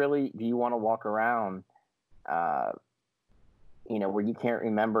 do you want to walk around where you can't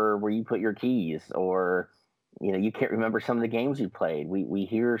remember where you put your keys, or you can't remember some of the games you played? We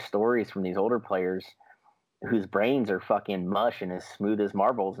hear stories from these older players whose brains are fucking mush and as smooth as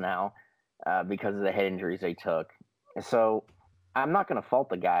marbles now because of the head injuries they took. So I'm not going to fault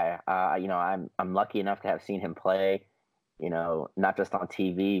the guy. I'm lucky enough to have seen him play, not just on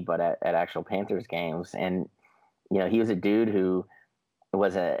TV, but at actual Panthers games. And, he was a dude who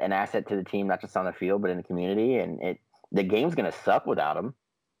was an asset to the team, not just on the field, but in the community. And the game's going to suck without him.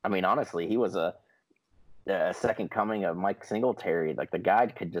 I mean, honestly, he was a second coming of Mike Singletary. Like, the guy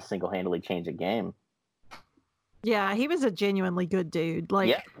could just single-handedly change a game. Yeah, he was a genuinely good dude. Like,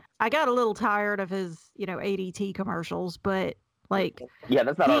 Yeah. I got a little tired of his, ADT commercials, but like, yeah,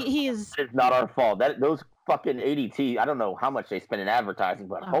 that's not it's not our fault. Those fucking ADT, I don't know how much they spend in advertising,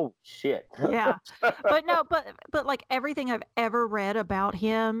 but holy shit. Yeah, but no, but like everything I've ever read about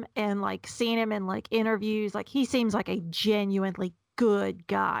him and like seen him in like interviews, like he seems like a genuinely good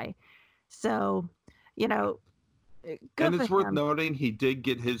guy. So, good And it's for worth him. noting he did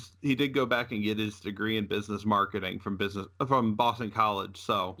go back and get his degree in business marketing from Boston College.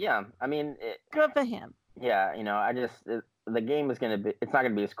 So yeah, I mean, Good for him. yeah, the game is it's not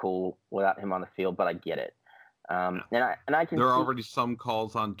gonna be as cool without him on the field, but I get it. And I can. There are already some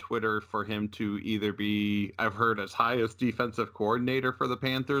calls on Twitter for him to either be, I've heard, as high as defensive coordinator for the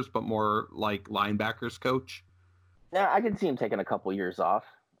Panthers, but more like linebackers coach. Yeah, I can see him taking a couple years off.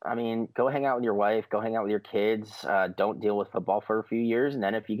 I mean, go hang out with your wife, go hang out with your kids. Don't deal with football for a few years, and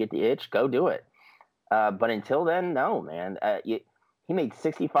then if you get the itch, go do it. But until then, no, man. He made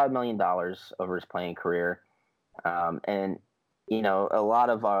 $65 million over his playing career, and a lot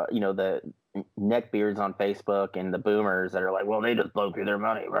of the neckbeards on Facebook and the boomers that are like, well, they just blow through their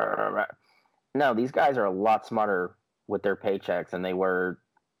money. No, these guys are a lot smarter with their paychecks than they were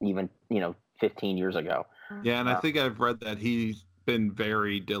even 15 years ago. Yeah, and I think I've read that he's been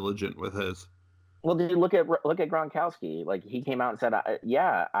very diligent with his. Well, dude, look at Gronkowski. Like, he came out and said,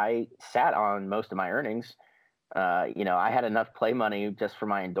 I sat on most of my earnings. I had enough play money just for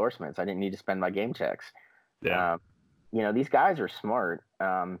my endorsements. I didn't need to spend my game checks. Yeah. These guys are smart.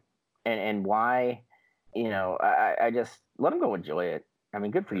 And why, I just let them go enjoy it. I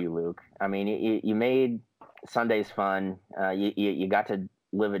mean, good for you, Luke. I mean, you made Sundays fun. You got to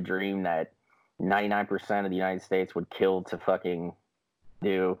live a dream that 99% of the United States would kill to fucking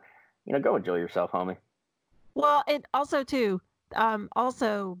do. Go enjoy yourself, homie. Well, and also too,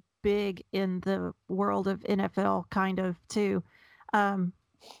 also big in the world of NFL, kind of too,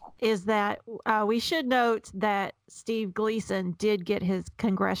 is that we should note that Steve Gleason did get his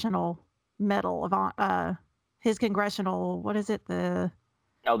congressional medal of his congressional, what is it, the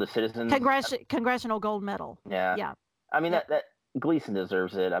Citizen congressional gold medal. Yeah. I mean, that Gleason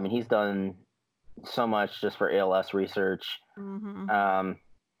deserves it. I mean, he's done so much just for ALS research. Mm-hmm.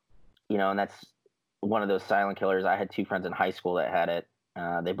 And that's one of those silent killers. I had two friends in high school that had it.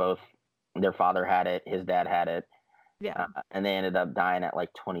 Their father had it, his dad had it. Yeah. And they ended up dying at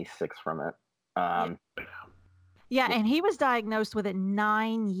like 26 from it. Yeah, and he was diagnosed with it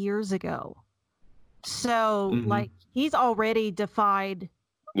 9 years ago. So, like, he's already defied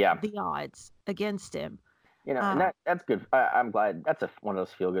the odds against him. And that's good. I'm glad. That's one of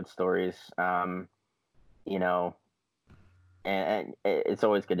those feel-good stories. And it's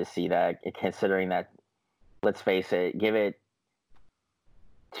always good to see that, considering that, let's face it, give it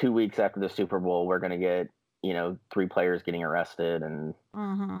 2 weeks after the Super Bowl, we're going to get, 3 players getting arrested. And,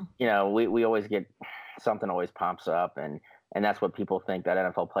 we always get something always pops up. And that's what people think that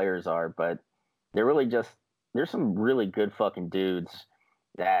NFL players are. But they're really there's some really good fucking dudes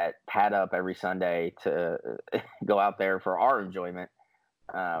that pad up every Sunday to go out there for our enjoyment,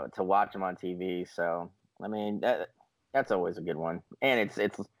 to watch them on TV. So, I mean, that's always a good one. And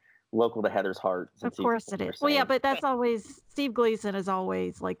it's local to Heather's heart. Of course it is. Well, yeah, but that's always Steve Gleason is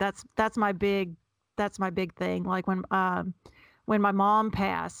always like that's my big thing. Like when my mom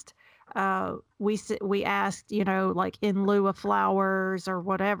passed, we asked, like in lieu of flowers or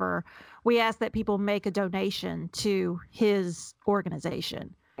whatever, we asked that people make a donation to his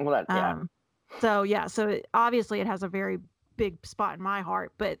organization. Well, So obviously it has a very big spot in my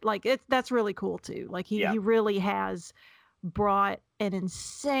heart, but like that's really cool too. Like he really has brought an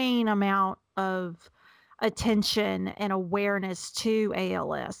insane amount of attention and awareness to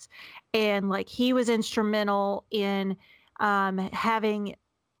ALS, and like he was instrumental in having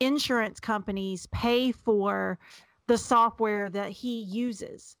insurance companies pay for the software that he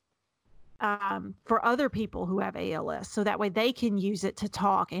uses for other people who have ALS, so that way they can use it to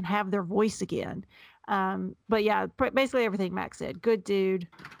talk and have their voice again. But yeah, basically everything Max said. Good dude.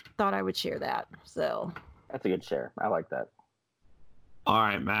 Thought I would share that. So that's a good share. I like that. All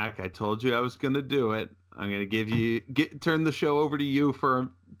right, Mac. I told you I was going to do it. I'm going to turn the show over to you for a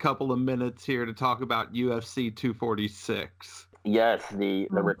couple of minutes here to talk about UFC 246. Yes, the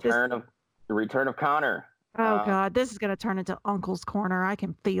return of Conor. Oh God, this is going to turn into Uncle's Corner. I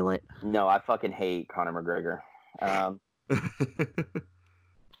can feel it. No, I fucking hate Conor McGregor.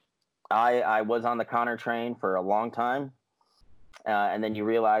 I was on the Conor train for a long time, and then you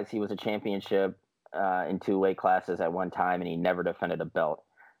realize he was a championship in 2 weight classes at one time, and he never defended a belt.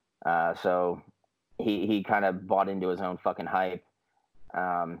 So he kind of bought into his own fucking hype,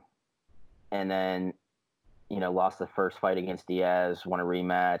 and then lost the first fight against Diaz, won a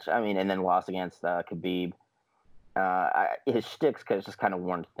rematch. I mean, and then lost against Khabib. His shtick's just kind of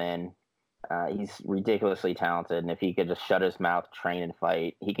worn thin. He's ridiculously talented, and if he could just shut his mouth, train, and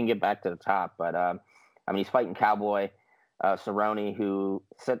fight, he can get back to the top. But I mean, he's fighting Cowboy Cerrone, who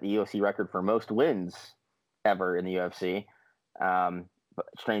set the UFC record for most wins ever in the UFC. But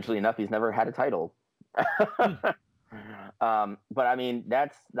strangely enough, he's never had a title. But I mean,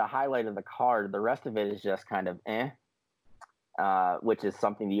 that's the highlight of the card. The rest of it is just kind of which is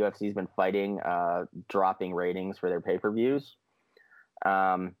something the UFC's been fighting, dropping ratings for their pay-per-views.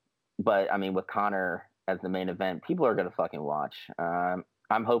 But I mean, with Conor as the main event, people are going to fucking watch.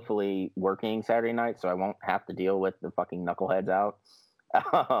 I'm hopefully working Saturday night, so I won't have to deal with the fucking knuckleheads out.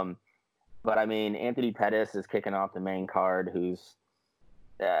 But I mean, Anthony Pettis is kicking off the main card, he's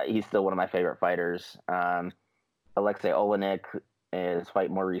still one of my favorite fighters. Alexei Olenek is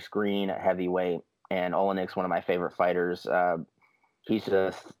fighting Maurice Green at heavyweight, and Olenek's one of my favorite fighters.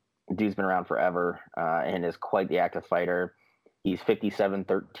 Dude's been around forever, and is quite the active fighter. He's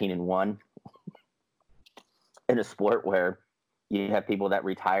 57-13-1 in a sport where you have people that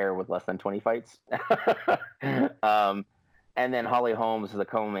retire with less than 20 fights. And then Holly Holmes is the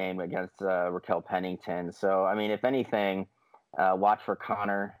co-main against Raquel Pennington. So, I mean, if anything, watch for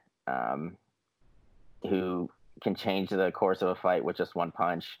Conor, who can change the course of a fight with just one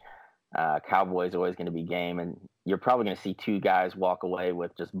punch. Cowboy's always going to be game, and you're probably going to see 2 guys walk away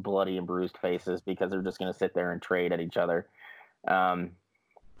with just bloody and bruised faces because they're just going to sit there and trade at each other.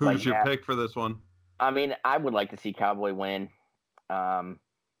 Who's your pick for this one? I mean, I would like to see Cowboy win, but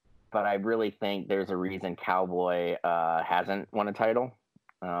I really think there's a reason Cowboy hasn't won a title.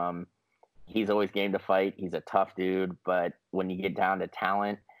 He's always game to fight. He's a tough dude, but when you get down to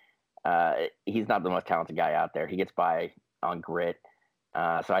talent, he's not the most talented guy out there. He gets by on grit.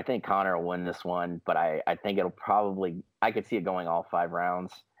 So I think Conor will win this one, but I think it'll probably – I could see it going all 5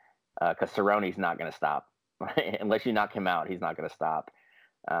 rounds because Cerrone's not going to stop. Unless you knock him out, he's not going to stop.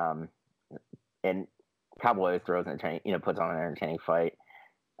 And Cowboy throws puts on an entertaining fight.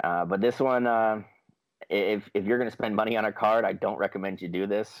 But this one, if you're going to spend money on a card, I don't recommend you do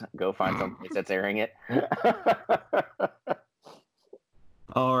this. Go find some place that's airing it.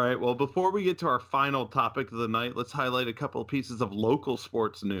 All right. Well, before we get to our final topic of the night, let's highlight a couple of pieces of local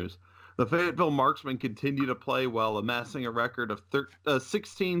sports news. The Fayetteville Marksmen continue to play well, amassing a record of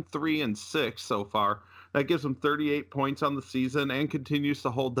 16-3-6 so far. That gives them 38 points on the season and continues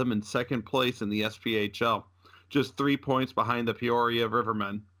to hold them in second place in the SPHL, just 3 points behind the Peoria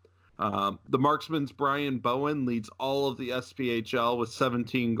Rivermen. The Marksmen's Brian Bowen leads all of the SPHL with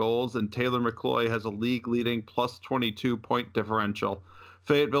 17 goals, and Taylor McCloy has a league-leading plus 22-point differential.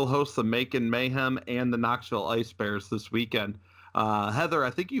 Fayetteville hosts the Macon Mayhem and the Knoxville Ice Bears this weekend. Heather,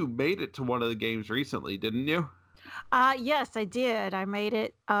 I think you made it to one of the games recently, didn't you? Yes, I did. I made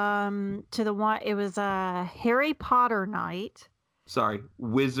it to the one. It was a Harry Potter night. Sorry,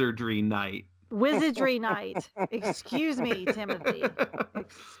 Wizardry night. Wizardry night. Excuse me, Timothy.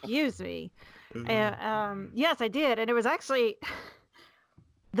 Excuse me. And yes, I did, and it was actually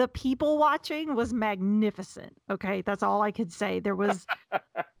the people watching was magnificent. Okay, that's all I could say. There was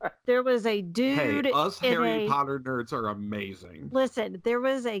a dude. Hey, us in Harry Potter nerds are amazing. Listen, there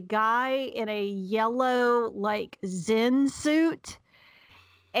was a guy in a yellow like Zen suit,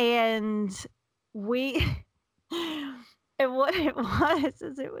 and we. And what it was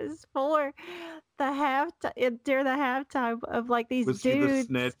is it was for the halftime during the halftime of like these Was dudes. he the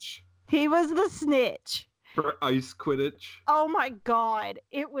snitch He was the snitch. for ice Quidditch? Oh my God.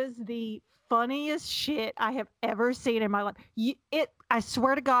 It was the funniest shit I have ever seen in my life. I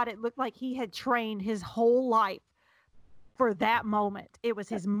swear to God, it looked like he had trained his whole life for that moment. It was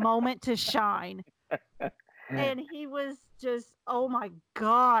his moment to shine. And he was just, oh my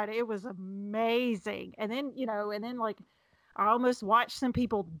God, it was amazing. And then, like I almost watched some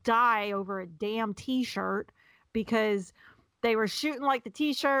people die over a damn t-shirt because they were shooting like the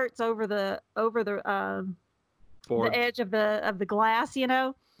t-shirts over the edge of the glass,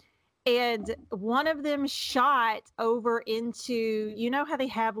 and one of them shot over into, how they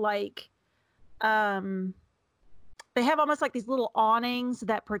have like they have almost like these little awnings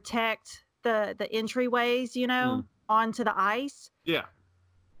that protect the entryways, onto the ice. Yeah.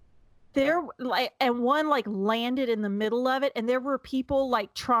 There and one like landed in the middle of it, and there were people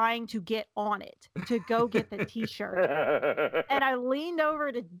like trying to get on it to go get the t-shirt. And I leaned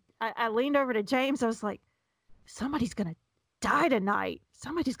over to James. I was like, somebody's gonna die tonight.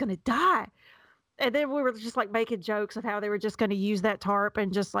 Somebody's gonna die. And then we were just like making jokes of how they were just going to use that tarp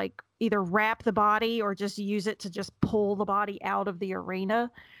and just like either wrap the body or just use it to just pull the body out of the arena.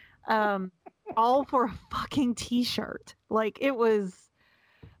 All for a fucking t-shirt. Like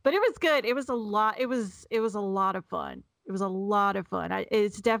but it was good. It was a lot. It was a lot of fun. It was a lot of fun.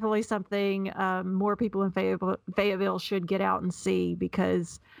 It's definitely something more people in Fayetteville should get out and see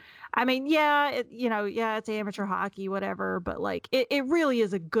because, I mean, it's amateur hockey, whatever, but like it really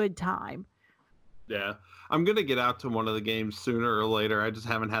is a good time. Yeah, I'm gonna get out to one of the games sooner or later. I just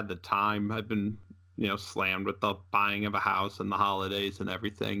haven't had the time. I've been, slammed with the buying of a house and the holidays and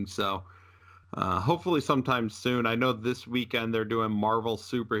everything. So hopefully sometime soon. I know this weekend they're doing Marvel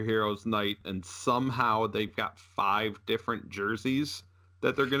Superheroes Night, and somehow they've got 5 different jerseys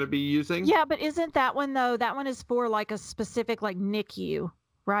that they're going to be using. Yeah, but isn't that one though? That one is for like a specific like NICU,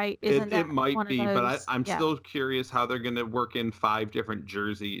 right? It might be, but I'm still curious how they're going to work in 5 different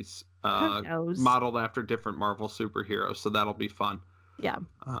jerseys modeled after different Marvel superheroes. So that'll be fun. Yeah.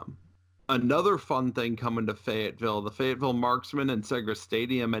 Another fun thing coming to Fayetteville, the Fayetteville Marksmen and Segra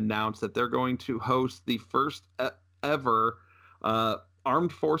Stadium announced that they're going to host the first ever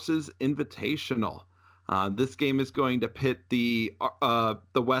Armed Forces Invitational. This game is going to pit the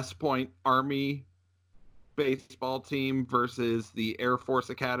West Point Army baseball team versus the Air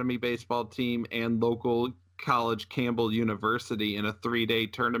Force Academy baseball team and local college Campbell University in a 3-day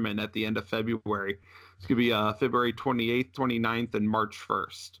tournament at the end of February. It's going to be February 28th, 29th, and March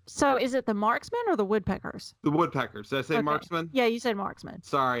 1st. So is it the Marksmen or the Woodpeckers? The Woodpeckers. Did I say Marksmen? Yeah, you said Marksmen.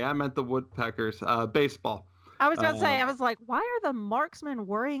 Sorry, I meant the Woodpeckers. Baseball. I was going to say, I was like, why are the Marksmen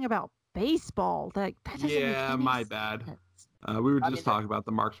worrying about baseball? That doesn't make any my sense. bad. We were just talking about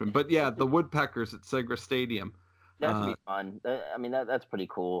the Marksmen. But yeah, the Woodpeckers at Segra Stadium. That would be fun. I mean, that's pretty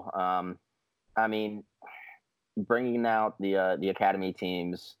cool. I mean, bringing out the academy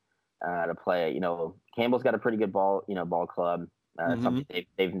teams to play, Campbell's got a pretty good ball club. Something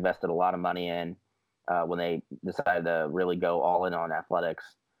they've invested a lot of money in when they decided to really go all in on athletics.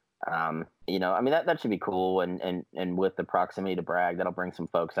 I mean, that should be cool. And with the proximity to Bragg, that'll bring some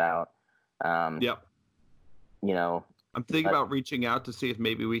folks out. Yep. I'm thinking about reaching out to see if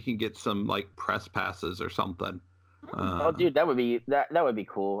maybe we can get some like press passes or something. Dude, that would be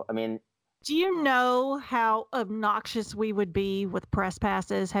cool. I mean, do you know how obnoxious we would be with press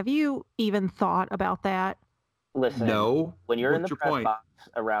passes? Have you even thought about that? Listen, no. When you're in the press box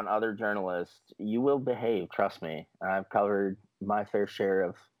around other journalists, you will behave. Trust me. I've covered my fair share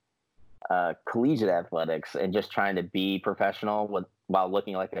of collegiate athletics and just trying to be professional while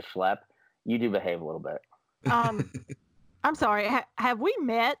looking like a schlep. You do behave a little bit. I'm sorry. Have we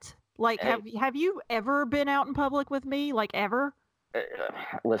met? Like, have you ever been out in public with me? Like, ever?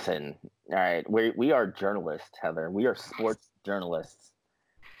 Listen, all right. We are journalists, Heather. We are sports journalists.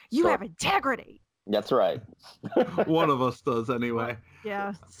 You have integrity. That's right. One of us does, anyway.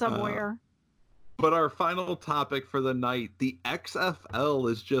 Yeah, somewhere. But our final topic for the night, the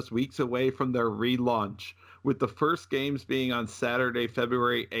XFL is just weeks away from their relaunch, with the first games being on Saturday,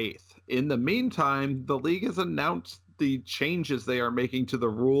 February 8th. In the meantime, the league has announced the changes they are making to the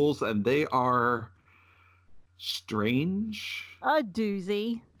rules, and they are strange. A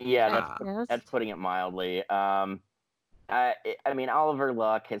doozy. Yeah, Yes. that's putting it mildly. I mean, Oliver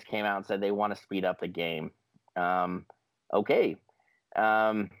Luck has came out and said they want to speed up the game. Okay,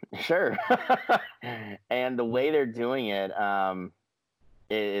 sure. And the way they're doing it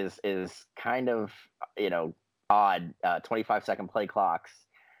is kind of, odd. 25-second play clocks,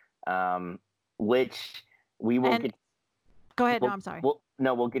 which we will get. Go ahead. No, I'm sorry.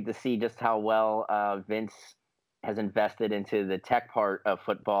 We'll get to see just how well Vince has invested into the tech part of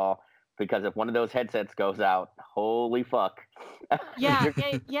football, because if one of those headsets goes out, holy fuck. Yeah.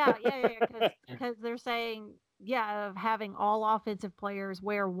 Because they're saying, of having all offensive players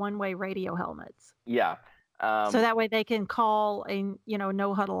wear one-way radio helmets. Yeah. So that way they can call a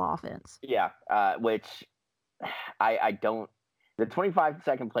no huddle offense. Yeah. Which I don't. The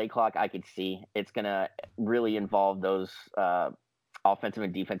 25-second play clock, I could see it's gonna really involve those offensive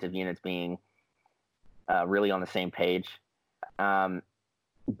and defensive units being really on the same page. But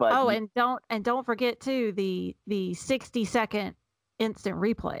and don't forget too the 60-second instant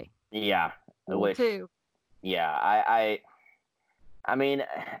replay. Yeah, too. Yeah, I mean,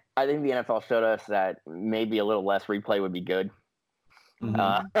 I think the NFL showed us that maybe a little less replay would be good.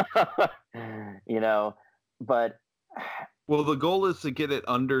 Mm-hmm. But well, the goal is to get it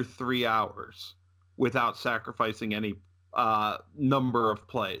under 3 hours without sacrificing any number of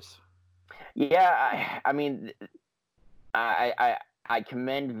plays. Yeah, I mean, I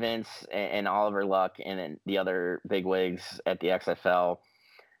commend Vince and Oliver Luck and the other bigwigs at the XFL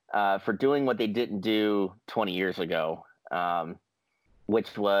for doing what they didn't do 20 years ago,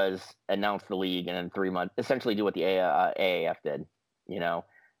 which was announce the league and in 3 months essentially do what the AAF did,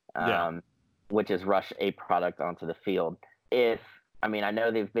 which is rush a product onto the field. I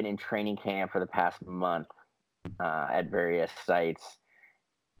know they've been in training camp for the past month at various sites.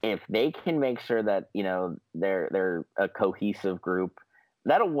 If they can make sure that they're a cohesive group,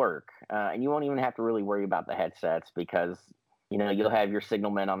 that'll work, and you won't even have to really worry about the headsets, because you'll have your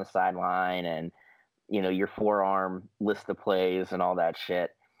signalman on the sideline and your forearm list of plays and all that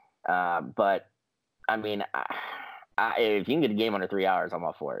shit. But I mean, if you can get a game under 3 hours, I'm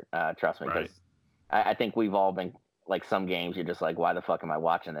all for it. Trust me, because I think we've all been like, some games you're just like, why the fuck am I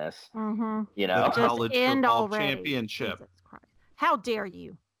watching this? Mm-hmm. The college football championship. How dare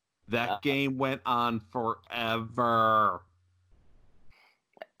you? That game went on forever.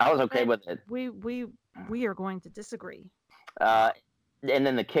 I was okay with it. We are going to disagree. And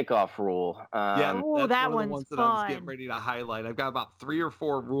then the kickoff rule. That one of the one's ones that fun. I was getting ready to highlight. I've got about 3 or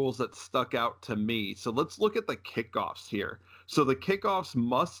 4 rules that stuck out to me. So let's look at the kickoffs here. So the kickoffs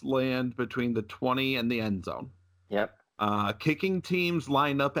must land between the 20 and the end zone. Yep. Kicking teams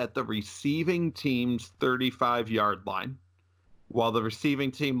line up at the receiving team's 35-yard line, while the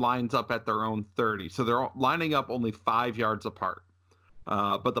receiving team lines up at their own 30. So they're lining up only 5 yards apart.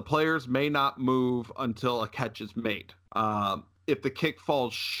 But the players may not move until a catch is made. If the kick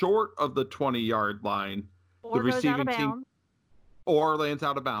falls short of the 20-yard line, the receiving team or lands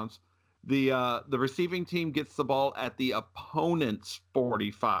out of bounds, the receiving team gets the ball at the opponent's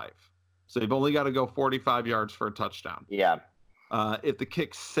 45. So they've only got to go 45 yards for a touchdown. Yeah. If the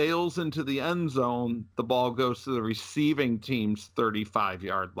kick sails into the end zone, the ball goes to the receiving team's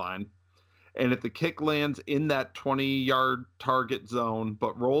 35-yard line. And if the kick lands in that 20-yard target zone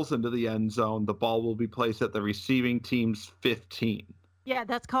but rolls into the end zone, the ball will be placed at the receiving team's 15. Yeah,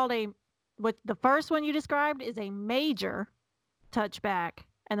 that's called what the first one you described is a major touchback,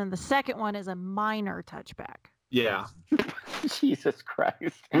 and then the second one is a minor touchback. Yeah. Jesus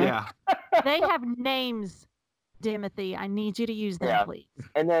Christ. Yeah. They have names, Timothy. I need you to use them, please.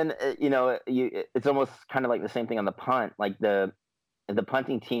 And then, it's almost kind of like the same thing on the punt. Like the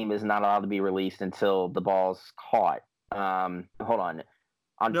punting team is not allowed to be released until the ball's caught. Hold on.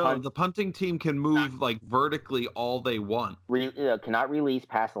 The punting team can move like vertically all they want. Cannot release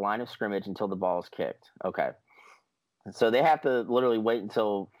past the line of scrimmage until the ball is kicked. Okay. So they have to literally wait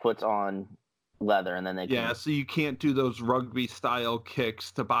until foot's on leather, and then they can... Yeah, so you can't do those rugby style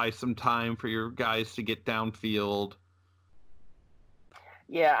kicks to buy some time for your guys to get downfield.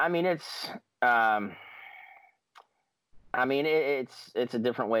 Yeah, I mean, it's it's a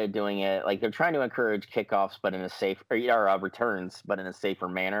different way of doing it. Like, they're trying to encourage kickoffs, but in a safe, or returns, but in a safer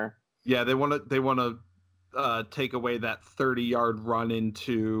manner. Yeah, they want to take away that 30-yard run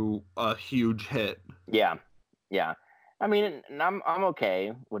into a huge hit. Yeah. I mean, I'm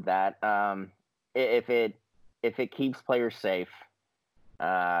okay with that. If it keeps players safe,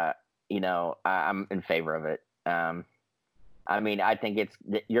 I'm in favor of it. I mean, I think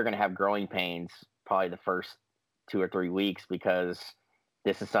you're going to have growing pains probably the first 2 or 3 weeks because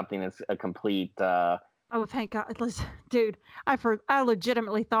this is something that's a complete. Oh, thank God. Listen, dude, I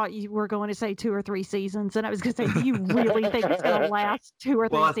legitimately thought you were going to say 2 or 3 seasons, and I was going to say, do you really think it's going to last 2 or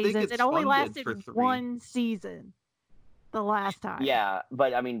 3 Well, I think seasons? it's It only funded lasted for 3. 1 season the last time. Yeah,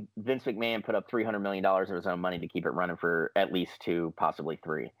 but I mean, Vince McMahon put up $300 million of his own money to keep it running for at least 2, possibly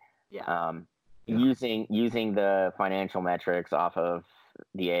 3. Yeah. Using the financial metrics off of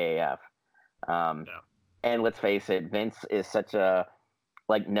the AAF. And let's face it, Vince is such a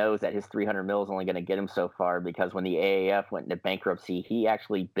knows that his 300 mil is only going to get him so far because when the AAF went into bankruptcy, he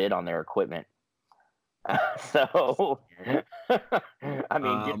actually bid on their equipment. So, I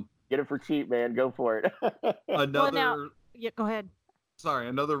mean, get it for cheap, man. Go for it. Go ahead. Sorry,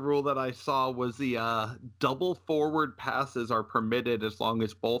 another rule that I saw was the double forward passes are permitted as long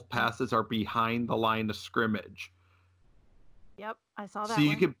as both passes are behind the line of scrimmage. Yep, I saw that. So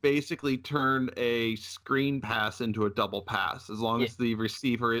you could basically turn a screen pass into a double pass as long as the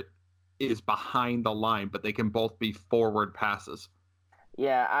receiver is behind the line, but they can both be forward passes.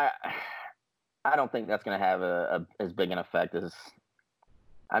 Yeah, I don't think that's going to have as big an effect as.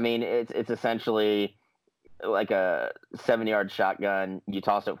 I mean, it's essentially like a 7-yard shotgun. You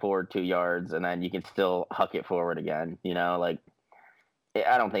toss it forward 2 yards, and then you can still huck it forward again. You know,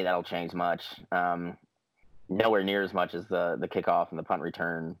 I don't think that'll change much. Nowhere near as much as the kickoff and the punt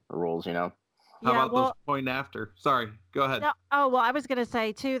return rules, you know? How about those point after? Sorry, go ahead. I was going to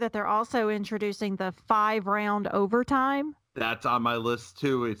say, too, that they're also introducing the 5-round overtime. That's on my list,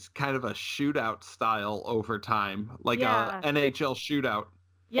 too. It's kind of a shootout style overtime, like a NHL shootout.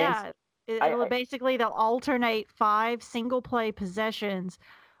 Yeah, basically they'll alternate 5 single-play possessions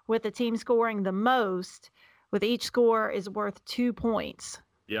with the team scoring the most, with each score is worth 2 points.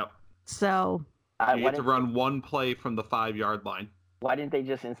 Yep. So... you get to run 1 play from the 5-yard line. Why didn't they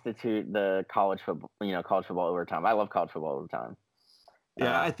just institute the college football overtime? I love college football overtime.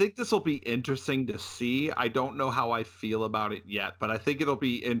 Yeah, I think this will be interesting to see. I don't know how I feel about it yet, but I think it'll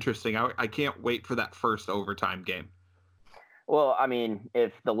be interesting. I can't wait for that first overtime game. Well, I mean,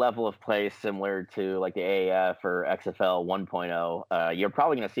 if the level of play is similar to like the AAF or XFL 1.0, you're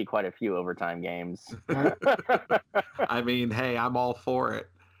probably going to see quite a few overtime games. I mean, hey, I'm all for it.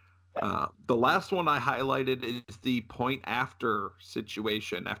 The last one I highlighted is the point after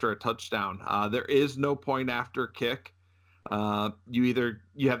situation after a touchdown. There is no point after kick.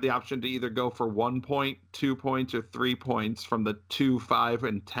 You have the option to either go for 1 point, 2 points, or 3 points from the 2, 5,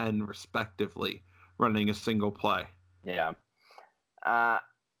 and 10 respectively, running a single play. Yeah. I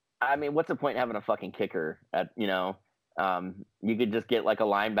mean, what's the point in having a fucking kicker? You could just get like a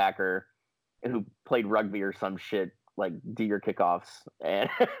linebacker who played rugby or some shit. Like, do your kickoffs and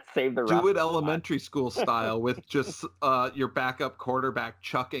save the do it elementary school style with just your backup quarterback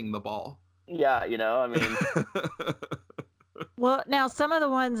chucking the ball. Yeah, I mean. Well, now some of the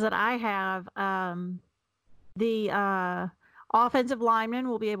ones that I have, the offensive lineman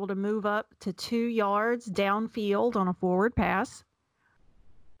will be able to move up to 2 yards downfield on a forward pass.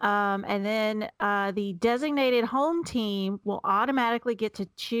 And then the designated home team will automatically get to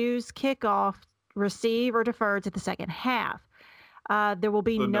choose kickoff, receive, or defer to the second half. There will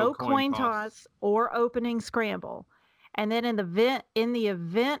be no coin toss or opening scramble. And then in the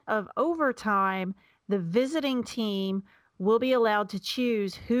event of overtime, the visiting team will be allowed to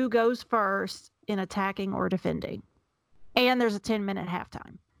choose who goes first in attacking or defending. And there's a 10-minute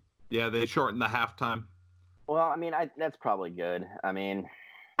halftime. Yeah, they shortened the halftime. Well, I mean, that's probably good. I mean,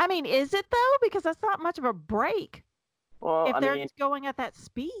 is it though? Because that's not much of a break. Well, if they're just going at that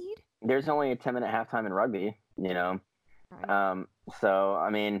speed. There's only a 10-minute halftime in rugby, Right. So, I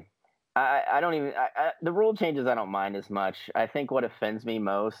mean, I don't even the rule changes I don't mind as much. I think what offends me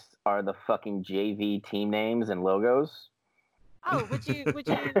most are the fucking JV team names and logos. Oh, would you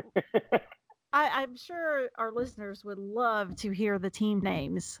I'm sure our listeners would love to hear the team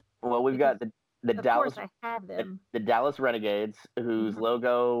names. Well, we've got the Dallas. Of course I have them. The Dallas Renegades, whose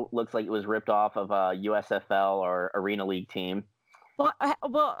logo looks like it was ripped off of a USFL or Arena League team. Well,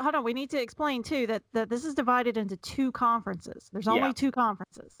 hold on. We need to explain too that this is divided into 2 conferences. There's only 2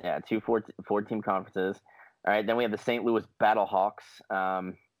 conferences. Yeah, 2 4-team conferences. All right, then we have the St. Louis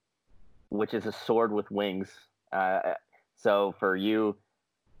Battlehawks, which is a sword with wings. So for you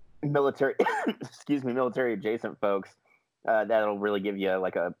military, military adjacent folks, that'll really give you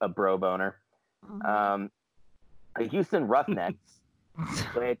like a bro boner. Mm-hmm. The Houston Roughnecks,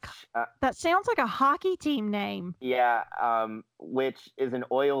 which that sounds like a hockey team name. Yeah, which is an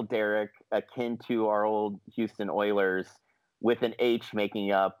oil derrick akin to our old Houston Oilers, with an H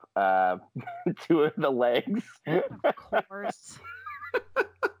making up 2 of the legs. Of course.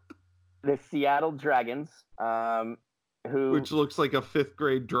 the Seattle Dragons, which looks like a 5th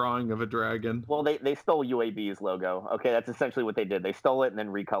grade drawing of a dragon. Well, they stole UAB's logo. Okay, that's essentially what they did. They stole it and then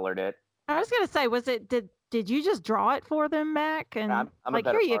recolored it. I was gonna say, did you just draw it for them, Mac? And I'm like,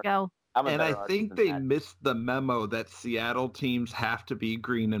 here you go. And I think they missed the memo that Seattle teams have to be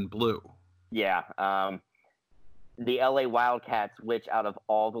green and blue. Yeah. The LA Wildcats, which out of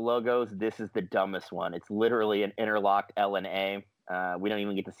all the logos, this is the dumbest one. It's literally an interlocked L and A. We don't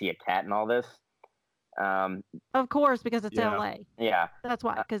even get to see a cat in all this. Of course, because it's LA. Yeah. That's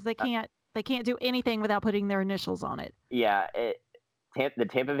why, because they can't do anything without putting their initials on it. Yeah. The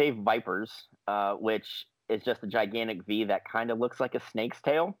Tampa Bay Vipers, which is just a gigantic V that kind of looks like a snake's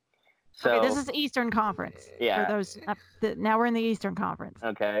tail. So okay, this is Eastern Conference. Yeah. For those, now we're in the Eastern Conference.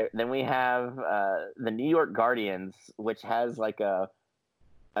 Okay. Then we have the New York Guardians, which has like a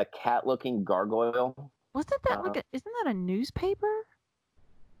cat-looking gargoyle. Wasn't that isn't that a newspaper?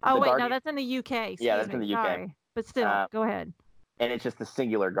 Oh wait, no, that's in the UK. Yeah, that's in the UK. Sorry. But still, go ahead. And it's just a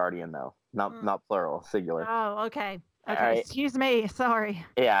singular guardian, though, not plural, singular. Oh, okay. Okay, right. Excuse me. Sorry.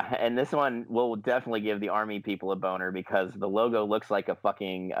 Yeah, and this one will definitely give the Army people a boner because the logo looks like a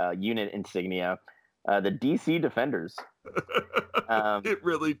fucking unit insignia. The DC Defenders. It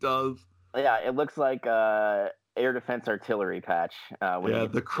really does. Yeah, it looks like air defense artillery patch.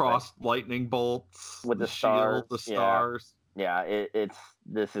 The crossed lightning bolts with the shield, stars. the stars. Yeah,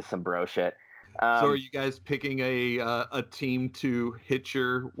 this is some bro shit. So are you guys picking a team to hitch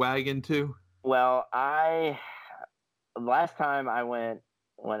your wagon to? Well, last time I went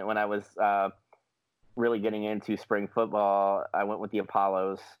when I was really getting into spring football, I went with the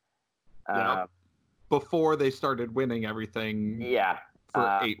Apollos. Before they started winning everything. Yeah.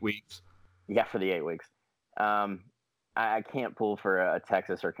 For 8 weeks. Yeah, for the 8 weeks. I can't pull for a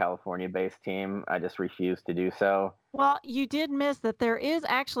Texas or California-based team. I just refuse to do so. Well, you did miss that there is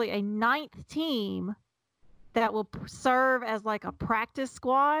actually a 9th team that will serve as like a practice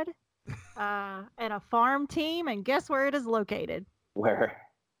squad and a farm team. And guess where it is located? Where?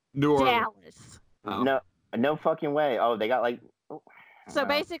 New Orleans. Dallas. Oh. No fucking way. Oh, they got like. So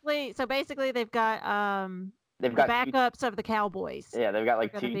basically, they've got the backups of the Cowboys. Yeah, they've got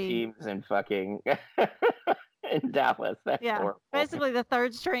like 2 teams in fucking in Dallas. That's horrible. Basically the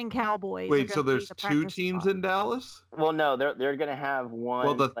 3rd string Cowboys. Wait, so there's 2 teams in Dallas? Well, no, they're gonna have one.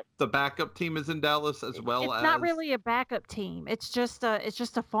 Well, the backup team is in Dallas as well. It's not really a backup team. It's just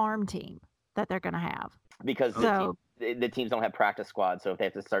a farm team that they're gonna have. Because the teams don't have practice squads, so if they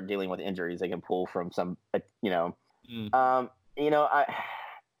have to start dealing with injuries, they can pull from some. Fuck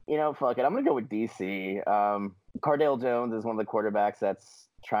it. I'm gonna go with DC. Cardale Jones is one of the quarterbacks that's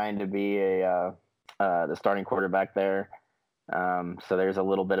trying to be the starting quarterback there. So there's a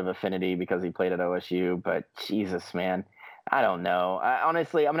little bit of affinity because he played at OSU. But Jesus, man, I don't know.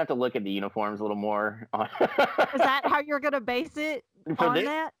 Honestly, I'm gonna have to look at the uniforms a little more. Is that how you're gonna base it on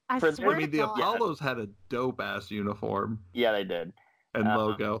that? I swear to the God. Apollos had a dope ass uniform. Yeah, they did. And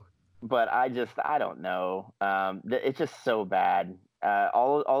logo. But I don't know. It's just so bad.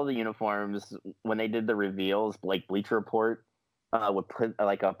 All the uniforms, when they did the reveals, like Bleacher Report would put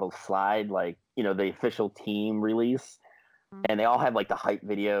like up a slide, like, the official team release. Mm-hmm. And they all have like the hype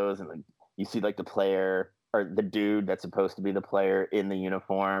videos, and like, you see like the player or the dude that's supposed to be the player in the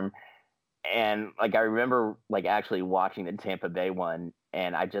uniform. And like, I remember like actually watching the Tampa Bay one,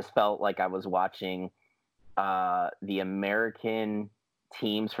 and I just felt like I was watching the American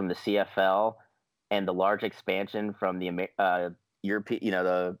teams from the CFL and the large expansion from the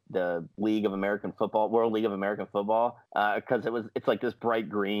European, the League of American Football, World League of American Football, because it's like this bright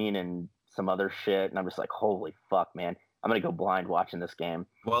green and some other shit, and I'm just like, holy fuck, man, I'm gonna go blind watching this game.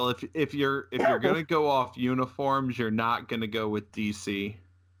 Well, if you're gonna go off uniforms, you're not gonna go with DC.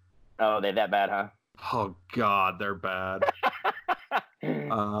 Oh, they're that bad, huh? Oh God, they're bad.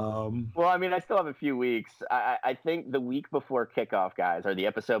 Well, I mean, I still have a few weeks. I think the week before kickoff, guys, or the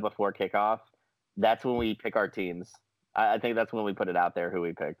episode before kickoff, that's when we pick our teams. I think that's when we put it out there who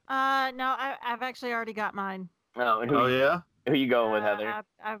we picked. No, I've actually already got mine. Oh, and who you going with, Heather?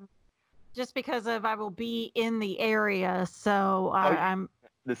 I've just because I will be in the area, so I'm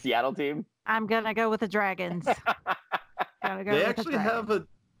the Seattle team. I'm gonna go with the Dragons. They actually have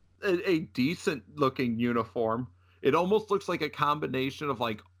a decent looking uniform. It almost looks like a combination of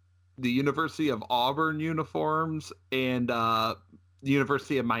like the University of Auburn uniforms and the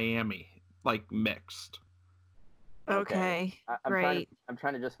University of Miami, like mixed. Okay, great. I'm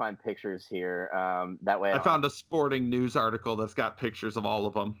trying to just find pictures here. That way I found a sporting news article that's got pictures of all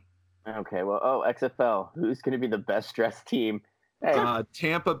of them. Okay, well, XFL, who's going to be the best dressed team? Hey.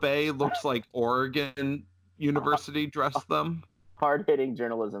 Tampa Bay looks like Oregon University dressed them. hard-hitting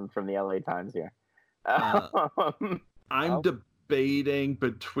journalism from the LA Times here. I'm debating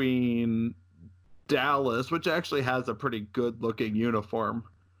between Dallas, which actually has a pretty good-looking uniform,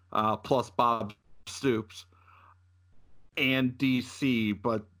 plus Bob Stoops, and DC,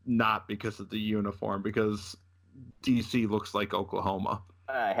 but not because of the uniform, because DC looks like Oklahoma.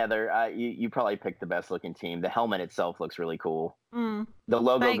 Heather, you probably picked the best-looking team. The helmet itself looks really cool. The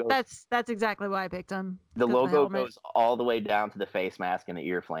logo that's exactly why I picked them. The logo goes all the way down to the face mask and the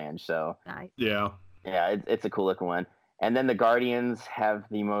ear flange. So nice. Yeah, it's a cool looking one. And then the Guardians have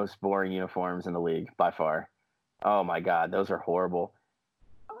the most boring uniforms in the league by far. Oh my God, those are horrible.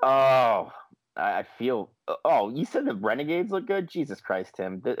 Oh, I feel. Oh, you said the Renegades look good? Jesus Christ,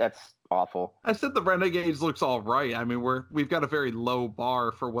 Tim, that's awful. I said the Renegades looks all right. I mean, we've got a very low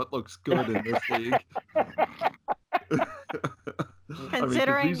bar for what looks good in this league.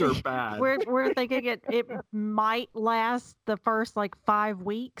 Considering these are bad. We're thinking it might last the first like 5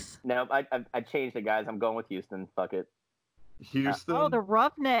 weeks. No, I changed it, guys. I'm going with Houston. Fuck it. Houston? Oh, the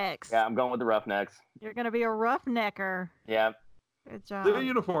Roughnecks. Yeah, I'm going with the Roughnecks. You're gonna be a Roughnecker. Yeah. Good job. The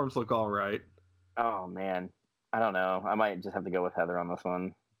uniforms look all right. Oh man, I don't know. I might just have to go with Heather on this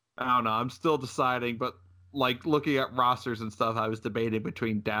one. I don't know. I'm still deciding, but like looking at rosters and stuff, I was debating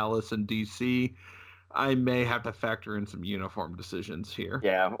between Dallas and DC. I may have to factor in some uniform decisions here.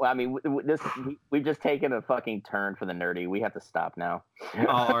 Yeah, well, I mean, we've just taken a fucking turn for the nerdy. We have to stop now.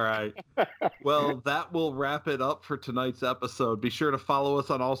 All right. Well, that will wrap it up for tonight's episode. Be sure to follow us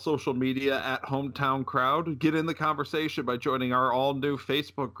on all social media at Hometown Crowd. Get in the conversation by joining our all-new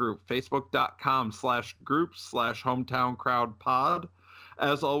Facebook group, facebook.com/groups/HometownCrowdPod.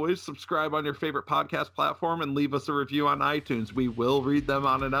 As always, subscribe on your favorite podcast platform and leave us a review on iTunes. We will read them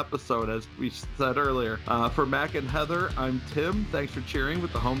on an episode, as we said earlier. For Mac and Heather, I'm Tim. Thanks for cheering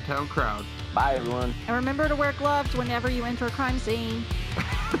with the Hometown Crowd. Bye, everyone. And remember to wear gloves whenever you enter a crime scene.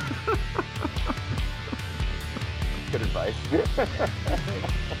 Good advice.